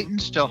Mark Dayton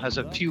still has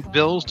a few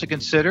bills to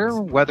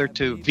consider, whether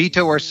to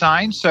veto or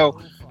sign.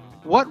 So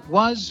what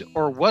was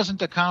or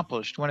wasn't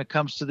accomplished when it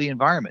comes to the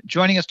environment?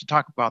 Joining us to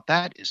talk about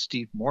that is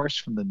Steve Morse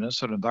from the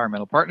Minnesota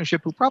Environmental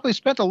Partnership, who probably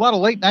spent a lot of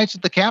late nights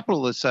at the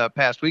Capitol this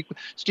past week.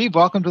 Steve,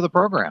 welcome to the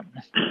program.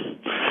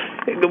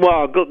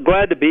 Well,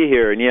 glad to be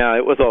here, and yeah,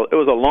 it was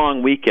a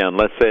long weekend.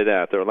 Let's say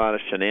that there were a lot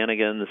of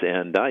shenanigans,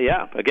 and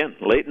yeah, again,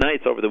 late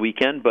nights over the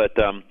weekend. But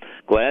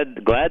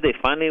glad they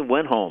finally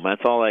went home.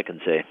 That's all I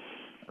can say.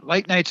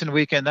 Late nights and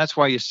weekend. That's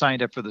why you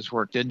signed up for this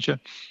work, didn't you?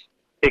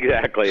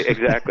 Exactly.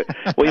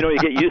 Well, you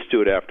get used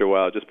to it after a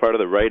while. Just part of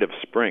the rite of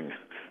spring.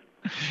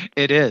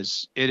 It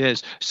is.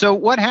 So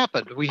what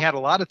happened? We had a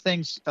lot of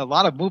things, a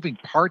lot of moving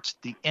parts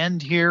at the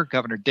end here.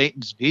 Governor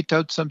Dayton's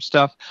vetoed some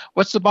stuff.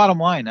 What's the bottom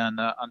line on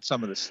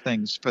some of these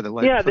things for the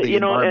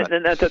environment?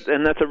 And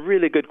that's a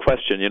really good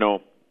question.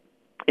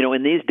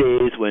 In these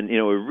days when we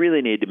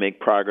really need to make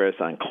progress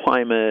on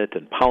climate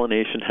and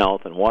pollination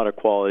health and water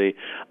quality.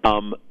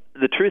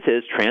 The truth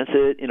is,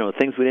 transit,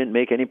 things we didn't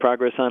make any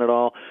progress on at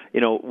all.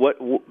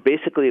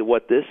 Basically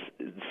what this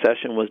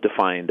session was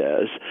defined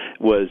as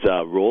was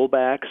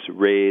rollbacks,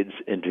 raids,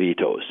 and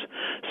vetoes.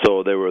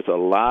 So there was a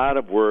lot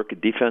of work,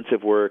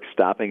 defensive work,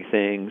 stopping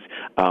things.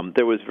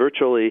 There was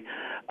virtually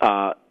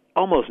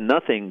almost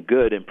nothing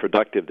good and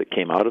productive that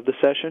came out of the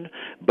session,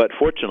 but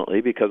fortunately,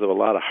 because of a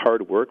lot of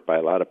hard work by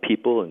a lot of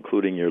people,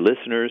 including your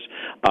listeners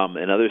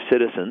and other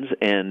citizens,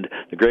 and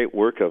the great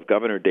work of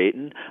Governor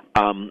Dayton,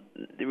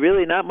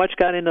 really not much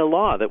got into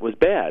law that was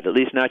bad, at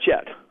least not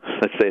yet.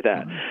 Let's say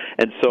that.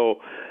 And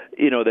so,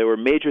 there were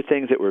major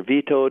things that were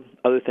vetoed,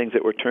 other things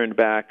that were turned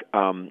back,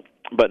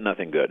 but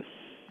nothing good.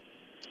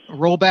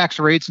 Rollbacks,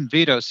 raids, and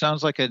vetoes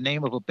sounds like a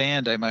name of a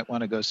band I might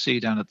want to go see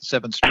down at the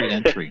 7th Street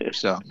entry.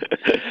 So,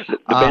 the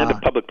band of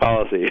public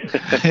policy.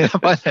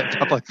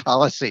 Public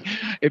policy.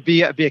 it'd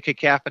be a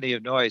cacophony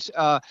of noise.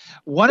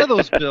 One of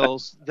those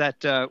bills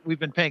that we've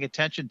been paying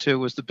attention to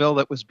was the bill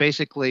that was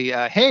basically,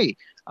 hey,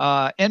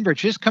 Enbridge,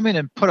 just come in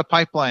and put a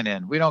pipeline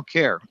in. We don't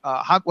care.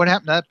 What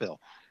happened to that bill?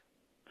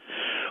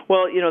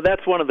 Well,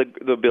 that's one of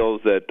the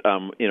bills that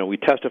we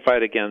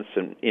testified against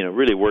and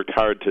really worked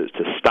hard to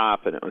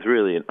stop, and it was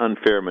really an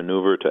unfair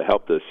maneuver to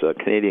help this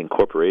Canadian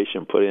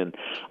corporation put in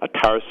a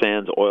tar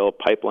sands oil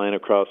pipeline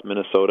across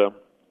Minnesota.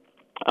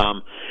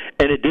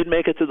 And it did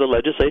make it to the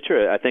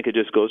legislature. I think it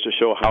just goes to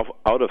show how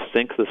out of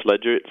sync this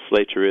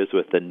legislature is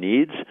with the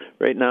needs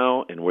right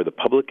now and where the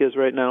public is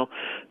right now.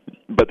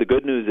 But the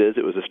good news is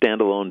it was a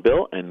standalone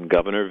bill, and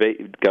Governor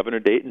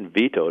Dayton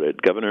vetoed it.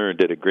 Governor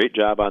did a great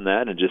job on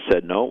that and just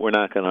said, no, we're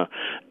not going to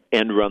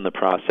end run the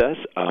process.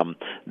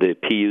 The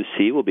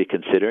PUC will be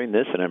considering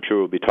this, and I'm sure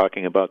we'll be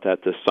talking about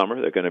that this summer.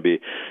 There are going to be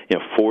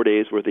 4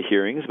 days worth of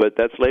hearings, but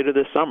that's later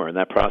this summer, and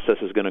that process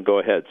is going to go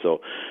ahead.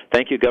 So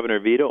thank you, Governor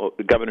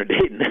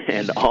Dayton,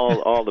 and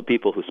all the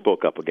people who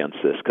spoke up against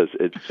this, because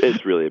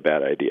it's really a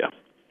bad idea.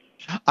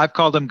 I've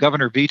called him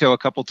Governor Veto a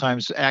couple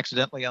times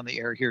accidentally on the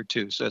air here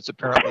too. So it's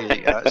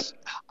apparently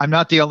I'm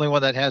not the only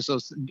one that has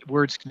those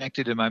words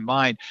connected in my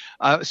mind.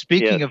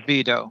 Speaking of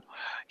veto,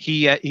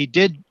 he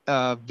did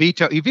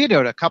veto. He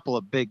vetoed a couple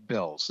of big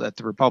bills that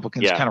the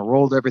Republicans kind of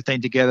rolled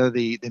everything together.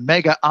 The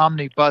mega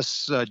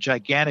omnibus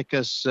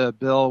giganticus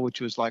bill,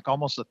 which was like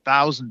almost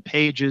 1,000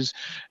 pages,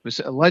 it was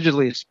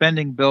allegedly a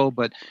spending bill,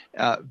 but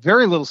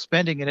very little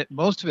spending in it.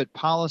 Most of it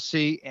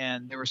policy,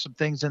 and there were some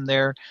things in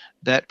there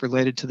that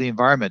related to the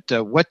environment.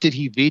 What did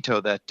he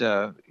veto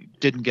that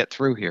didn't get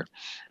through here?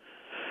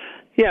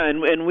 Yeah,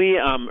 and we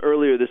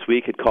earlier this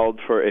week had called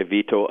for a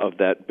veto of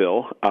that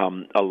bill.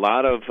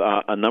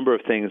 A number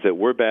of things that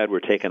were bad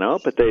were taken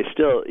out, but they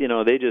still,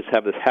 they just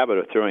have this habit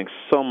of throwing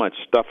so much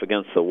stuff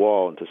against the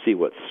wall and to see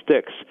what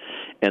sticks.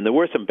 And there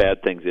were some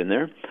bad things in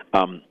there.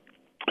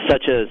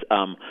 Such as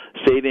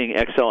saving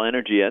Xcel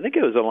Energy. I think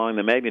it was along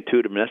the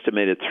magnitude of an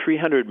estimated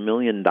 $300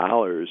 million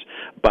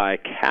by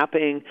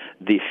capping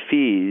the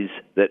fees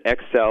that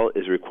Xcel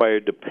is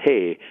required to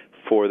pay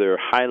for their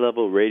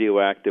high-level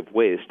radioactive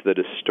waste that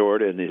is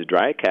stored in these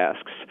dry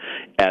casks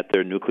at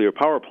their nuclear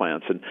power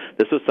plants. And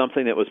this was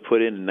something that was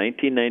put in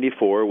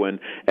 1994 when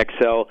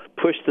Xcel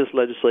pushed this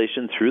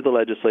legislation through the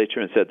legislature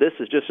and said, this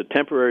is just a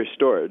temporary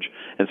storage.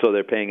 And so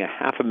they're paying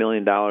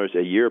 $500,000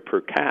 a year per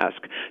cask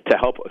to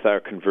help with our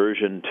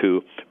conversion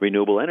to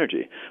renewable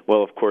energy.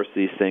 Well, of course,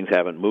 these things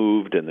haven't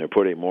moved, and they're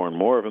putting more and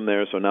more of them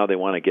there, so now they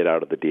want to get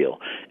out of the deal.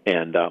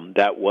 And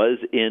that was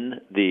in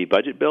the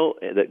budget bill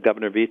that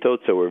Governor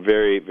vetoed, so we're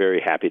very,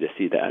 very happy to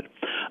see that.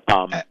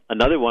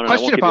 Another one, and I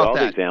won't give you all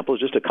the examples,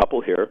 just a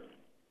couple here.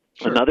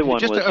 Sure. Another one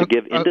was to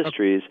give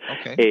industries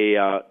a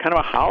kind of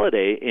a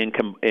holiday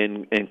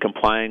in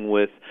complying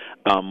with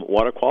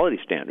water quality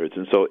standards.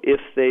 And so if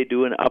they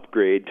do an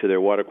upgrade to their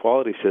water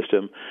quality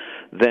system,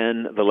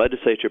 then the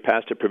legislature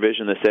passed a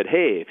provision that said,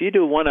 hey, if you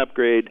do one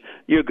upgrade,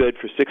 you're good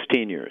for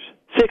 16 years.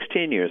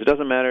 16 years. It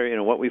doesn't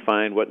matter, what we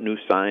find, what new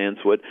science,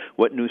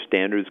 what new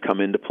standards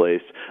come into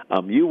place.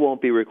 You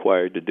won't be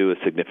required to do a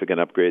significant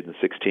upgrade in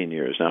 16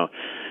 years. Now,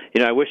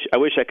 I wish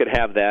I could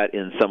have that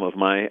in some of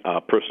my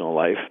personal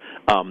life,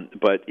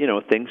 but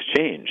things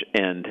change,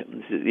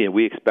 and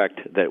we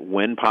expect that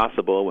when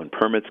possible, when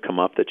permits come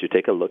up, that you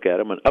take a look at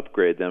them and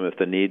upgrade them if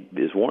the need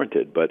is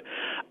warranted. But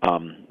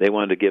they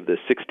wanted to give this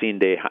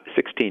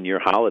 16-year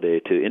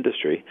holiday to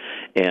industry,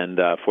 and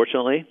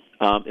fortunately,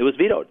 it was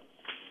vetoed.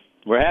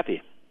 We're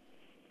happy.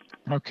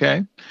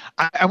 Okay.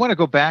 I want to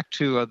go back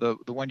to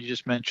the one you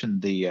just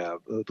mentioned, the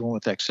one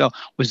with Xcel.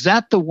 Was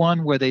that the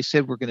one where they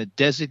said we're going to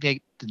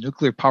designate the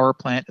nuclear power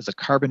plant as a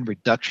carbon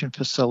reduction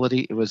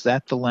facility? Was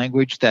that the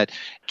language that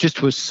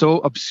just was so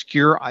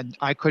obscure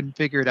I couldn't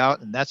figure it out,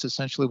 and that's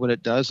essentially what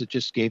it does? It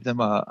just gave them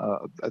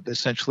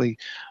essentially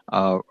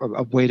a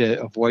way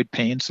to avoid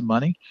paying some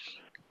money?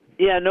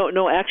 Yeah,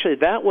 no. Actually,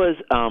 that was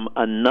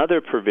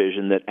another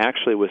provision that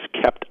actually was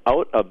kept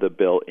out of the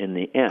bill in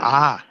the end.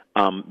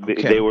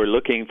 Okay. They were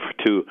looking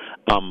to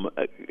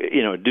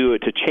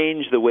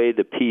change the way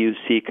the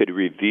PUC could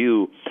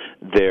review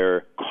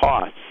their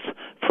costs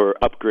for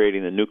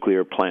upgrading the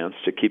nuclear plants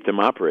to keep them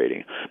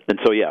operating. And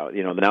so,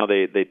 now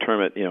they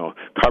term it,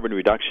 carbon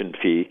reduction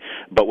fee.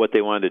 But what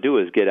they wanted to do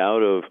is get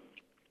out of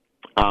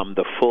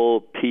the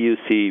full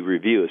PUC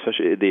review,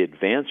 especially the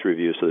advanced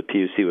review, so the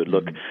PUC would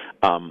look.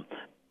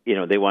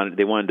 They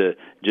wanted to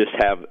just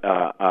have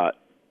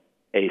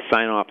a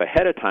sign-off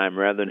ahead of time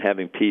rather than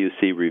having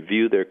PUC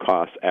review their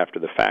costs after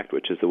the fact,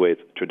 which is the way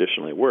it's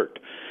traditionally worked,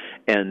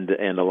 and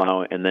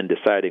then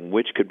deciding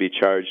which could be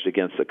charged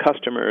against the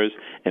customers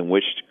and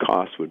which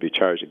costs would be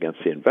charged against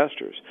the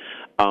investors.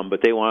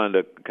 But they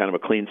wanted a kind of a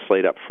clean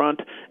slate up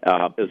front.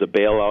 It was a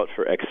bailout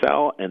for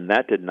Xcel, and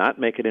that did not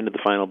make it into the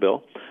final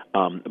bill.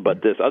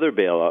 But this other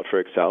bailout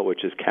for Xcel,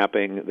 which is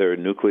capping their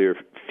nuclear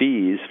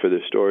fees for the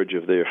storage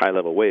of their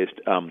high-level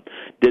waste,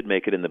 did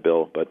make it in the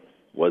bill, but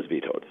was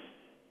vetoed.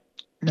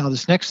 Now,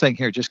 this next thing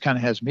here just kind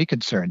of has me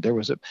concerned.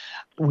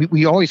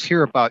 We always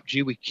hear about,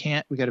 we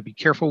got to be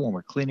careful when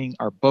we're cleaning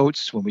our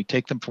boats, when we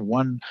take them from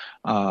one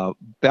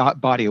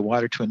body of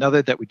water to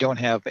another, that we don't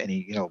have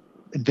any,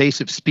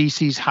 invasive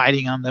species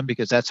hiding on them,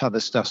 because that's how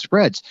this stuff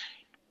spreads.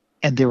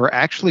 And they were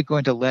actually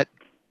going to let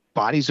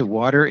bodies of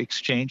water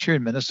exchange here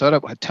in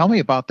Minnesota. Tell me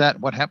about that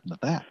and what happened to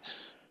that.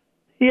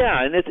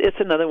 Yeah, and it's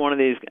another one of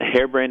these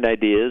harebrained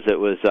ideas that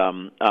was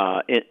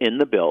in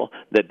the bill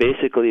that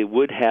basically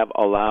would have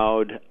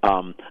allowed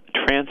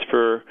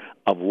transfer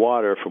of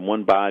water from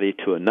one body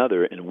to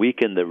another and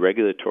weaken the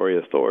regulatory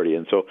authority.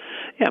 And so,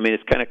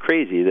 it's kind of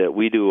crazy that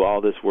we do all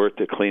this work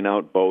to clean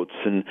out boats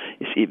and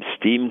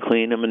steam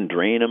clean them and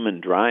drain them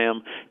and dry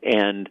them,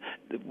 and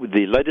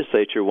the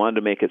legislature wanted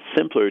to make it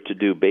simpler to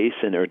do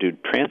basin or do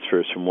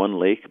transfers from one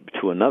lake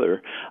to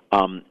another,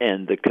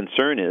 and the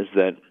concern is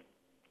that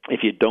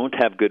if you don't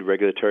have good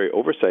regulatory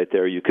oversight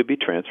there, you could be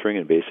transferring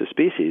invasive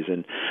species.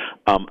 And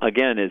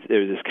again,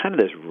 there's this kind of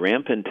this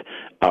rampant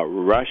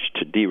rush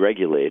to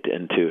deregulate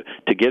and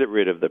to get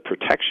rid of the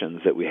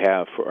protections that we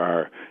have for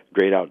our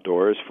great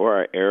outdoors, for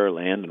our air,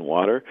 land, and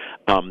water,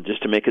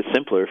 just to make it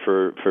simpler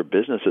for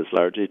businesses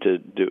largely to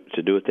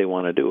do what they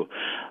want to do.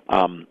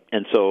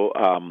 And so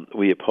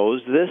we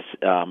opposed this.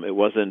 It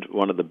wasn't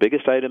one of the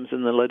biggest items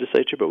in the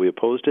legislature, but we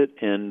opposed it.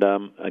 And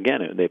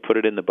again, they put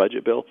it in the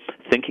budget bill,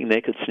 thinking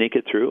they could sneak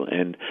it through.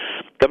 And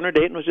Governor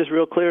Dayton was just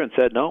real clear and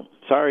said, "No,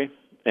 sorry."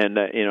 And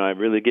I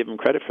really give him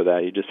credit for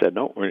that. He just said,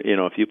 "No,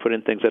 if you put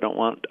in things I don't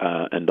want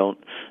and don't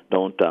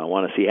want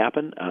to see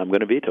happen, I'm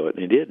going to veto it."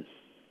 And he did.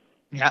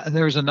 Yeah, and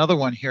there's another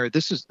one here.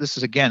 This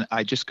is again,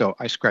 I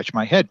scratch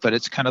my head, but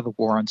it's kind of the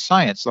war on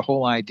science. The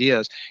whole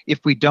idea is,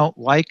 if we don't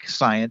like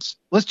science,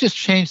 let's just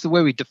change the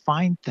way we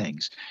define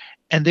things.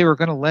 And they were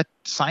going to let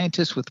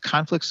scientists with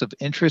conflicts of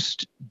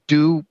interest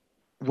do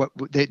what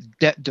they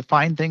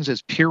define things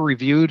as peer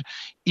reviewed,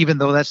 even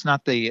though that's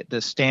not the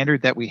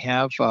standard that we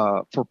have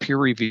for peer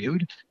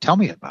reviewed. Tell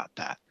me about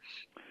that.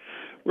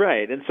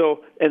 Right, and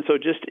so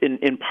just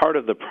in part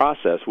of the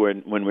process,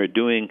 when we're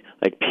doing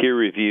like peer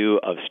review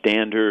of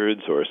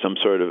standards or some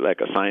sort of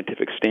like a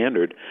scientific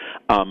standard,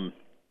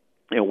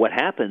 what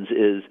happens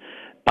is,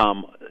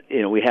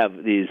 we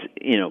have these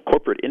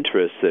corporate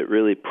interests that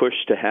really push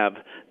to have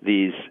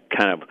these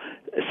kind of,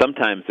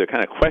 sometimes they're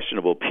kind of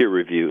questionable peer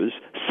reviews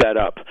set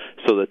up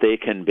so that they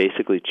can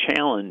basically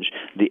challenge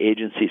the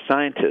agency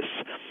scientists.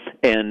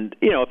 And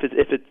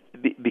if it's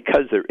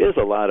because there is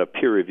a lot of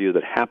peer review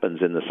that happens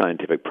in the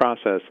scientific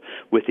process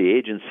with the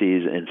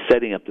agencies and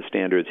setting up the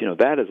standards,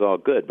 that is all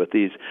good. But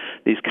these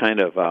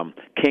kind of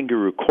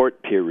kangaroo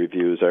court peer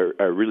reviews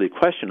are really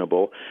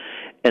questionable.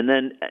 And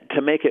then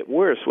to make it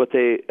worse, what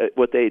they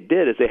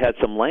did is they had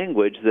some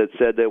language that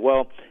said that,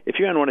 well, if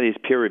you're on one of these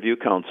peer review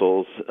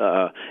councils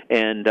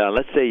and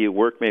let's say you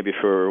work maybe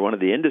for one of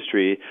the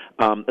industry,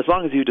 as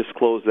long as you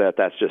disclose that,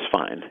 that's just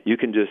fine. You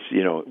can just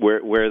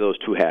wear those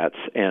two hats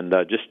and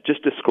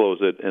just disclose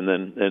it,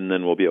 and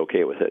then we'll be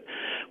okay with it,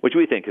 which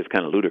we think is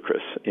kind of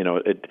ludicrous.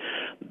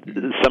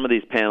 Some of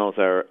these panels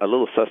are a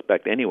little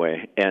suspect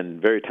anyway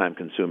and very time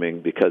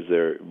consuming because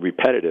they're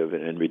repetitive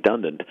and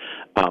redundant.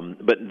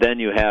 But then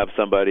you have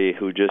somebody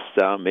who just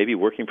maybe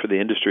working for the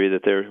industry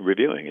that they're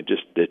reviewing.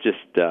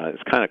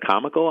 It's kind of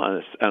comical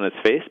on its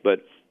face,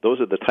 but those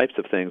are the types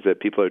of things that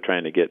people are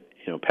trying to get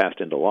passed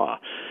into law.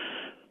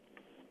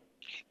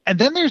 And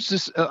then there's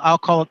this, I'll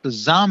call it the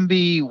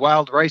zombie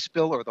wild rice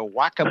bill or the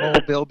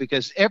whack-a-mole bill,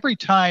 because every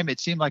time it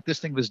seemed like this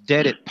thing was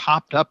dead, it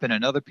popped up in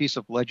another piece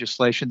of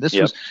legislation. This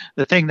was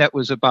the thing that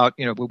was about,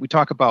 when we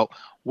talk about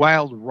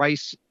wild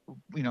rice,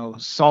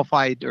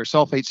 sulfide or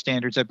sulfate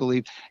standards, I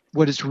believe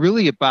what it's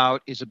really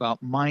about is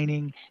about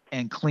mining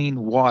and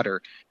clean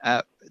water.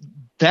 That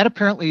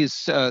apparently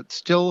is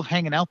still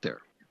hanging out there.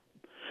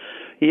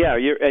 Yeah,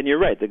 you're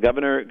right. The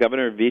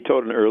governor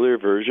vetoed an earlier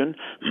version,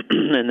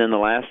 and then the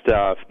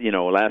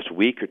last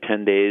week or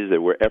 10 days,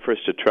 there were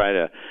efforts to try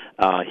to.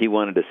 He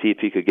wanted to see if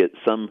he could get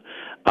some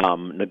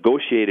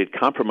negotiated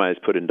compromise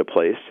put into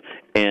place,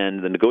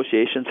 and the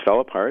negotiations fell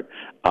apart.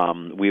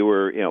 We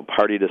were,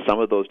 party to some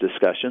of those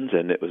discussions,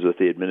 and it was with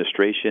the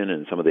administration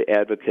and some of the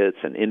advocates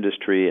and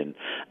industry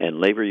and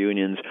labor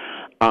unions.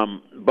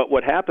 But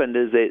what happened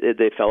is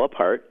they fell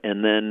apart,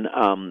 and then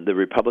the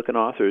Republican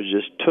authors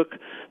just took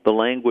the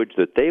language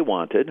that they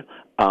wanted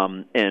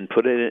and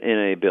put it in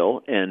a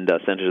bill and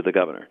sent it to the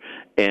governor.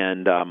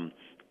 And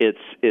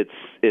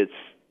it's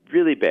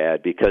really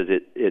bad because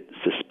it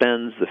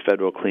suspends the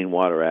Federal Clean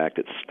Water Act.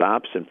 It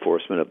stops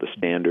enforcement of the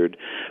standard,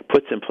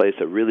 puts in place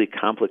a really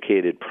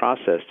complicated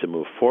process to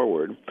move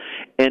forward,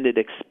 and it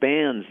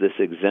expands this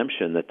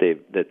exemption that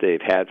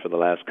they've had for the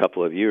last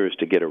couple of years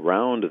to get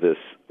around this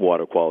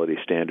water quality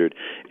standard.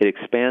 It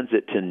expands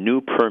it to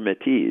new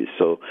permittees.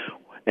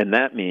 And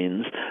that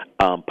means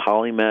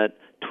polymet,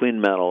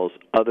 twin metals,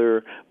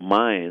 other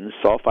mines,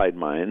 sulfide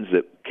mines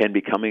that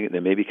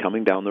may be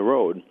coming down the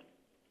road.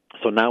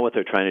 So now what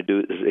they're trying to do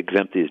is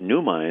exempt these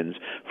new mines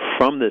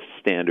from this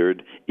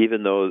standard,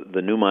 even though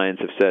the new mines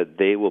have said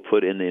they will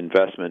put in the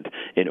investment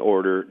in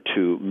order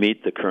to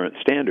meet the current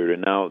standard,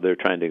 and now they're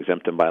trying to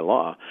exempt them by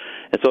law.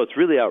 And so it's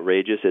really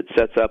outrageous. It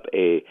sets up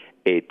a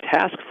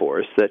task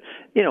force that,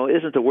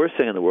 isn't the worst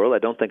thing in the world. I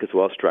don't think it's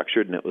well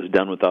structured, and it was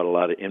done without a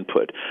lot of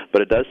input.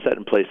 But it does set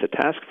in place a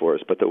task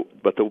force. But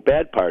the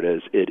bad part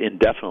is it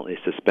indefinitely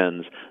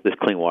suspends this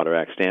Clean Water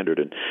Act standard,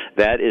 and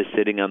that is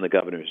sitting on the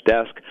governor's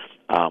desk.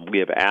 We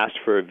have asked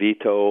for a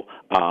veto.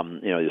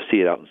 You'll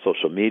see it out on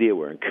social media.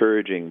 We're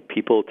encouraging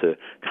people to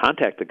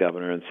contact the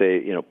governor and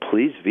say,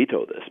 please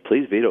veto this.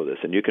 Please veto this.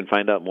 And you can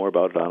find out more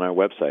about it on our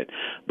website.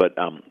 But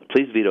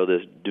please veto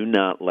this. Do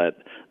not let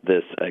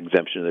this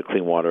exemption of the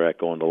Clean Water Act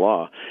go into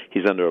law.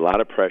 He's under a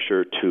lot of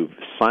pressure to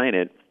sign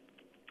it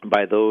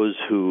by those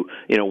who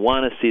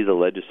want to see the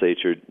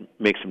legislature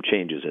make some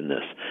changes in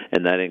this,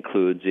 and that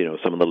includes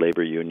some of the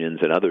labor unions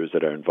and others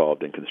that are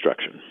involved in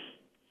construction.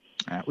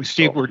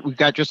 Steve, we've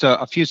got just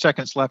a few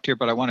seconds left here,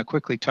 but I want to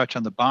quickly touch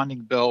on the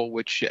bonding bill,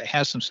 which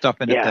has some stuff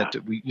in it that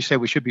you say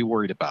we should be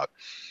worried about.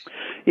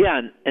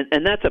 Yeah,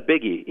 and that's a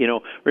biggie.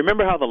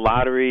 Remember how the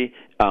lottery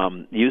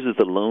uses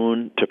the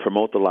loan to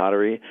promote the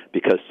lottery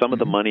because some of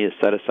the money is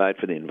set aside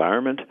for the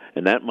environment,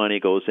 and that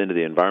money goes into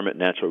the Environment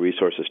and Natural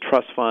Resources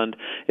Trust Fund.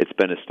 It's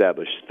been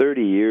established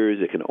 30 years.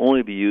 It can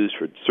only be used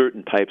for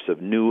certain types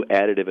of new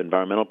additive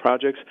environmental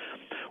projects.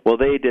 Well,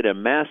 they did a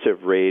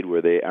massive raid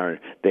where they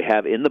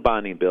have in the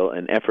bonding bill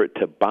an effort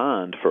to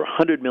bond for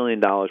 $100 million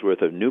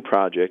worth of new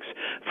projects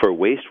for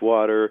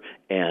wastewater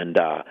and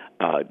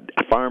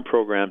farm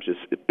programs, just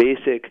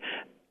basic,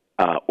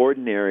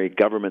 ordinary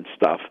government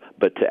stuff,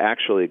 but to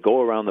actually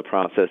go around the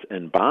process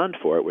and bond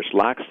for it, which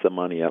locks the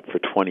money up for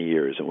 20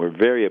 years. And we're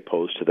very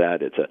opposed to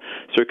that. It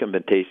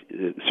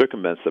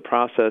circumvents the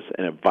process,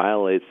 and it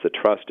violates the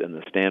trust and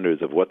the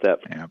standards of what that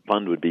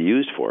fund would be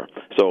used for.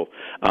 So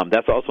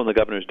that's also on the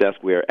governor's desk.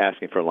 We are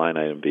asking for a line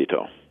item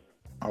veto.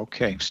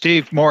 Okay.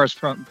 Steve Morris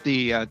from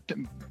the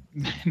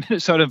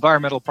Minnesota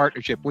Environmental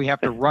Partnership. We have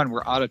to run.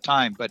 We're out of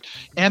time, but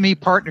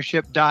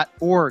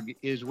mepartnership.org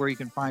is where you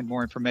can find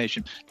more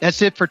information.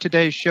 That's it for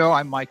today's show.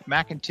 I'm Mike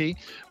McIntee.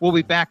 We'll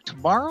be back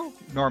tomorrow.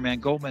 Norman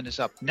Goldman is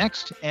up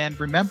next. And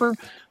remember,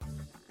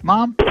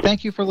 Mom,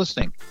 thank you for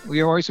listening.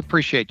 We always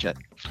appreciate you.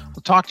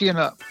 We'll talk to you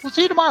we'll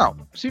see you tomorrow.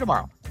 See you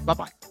tomorrow.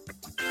 Bye-bye.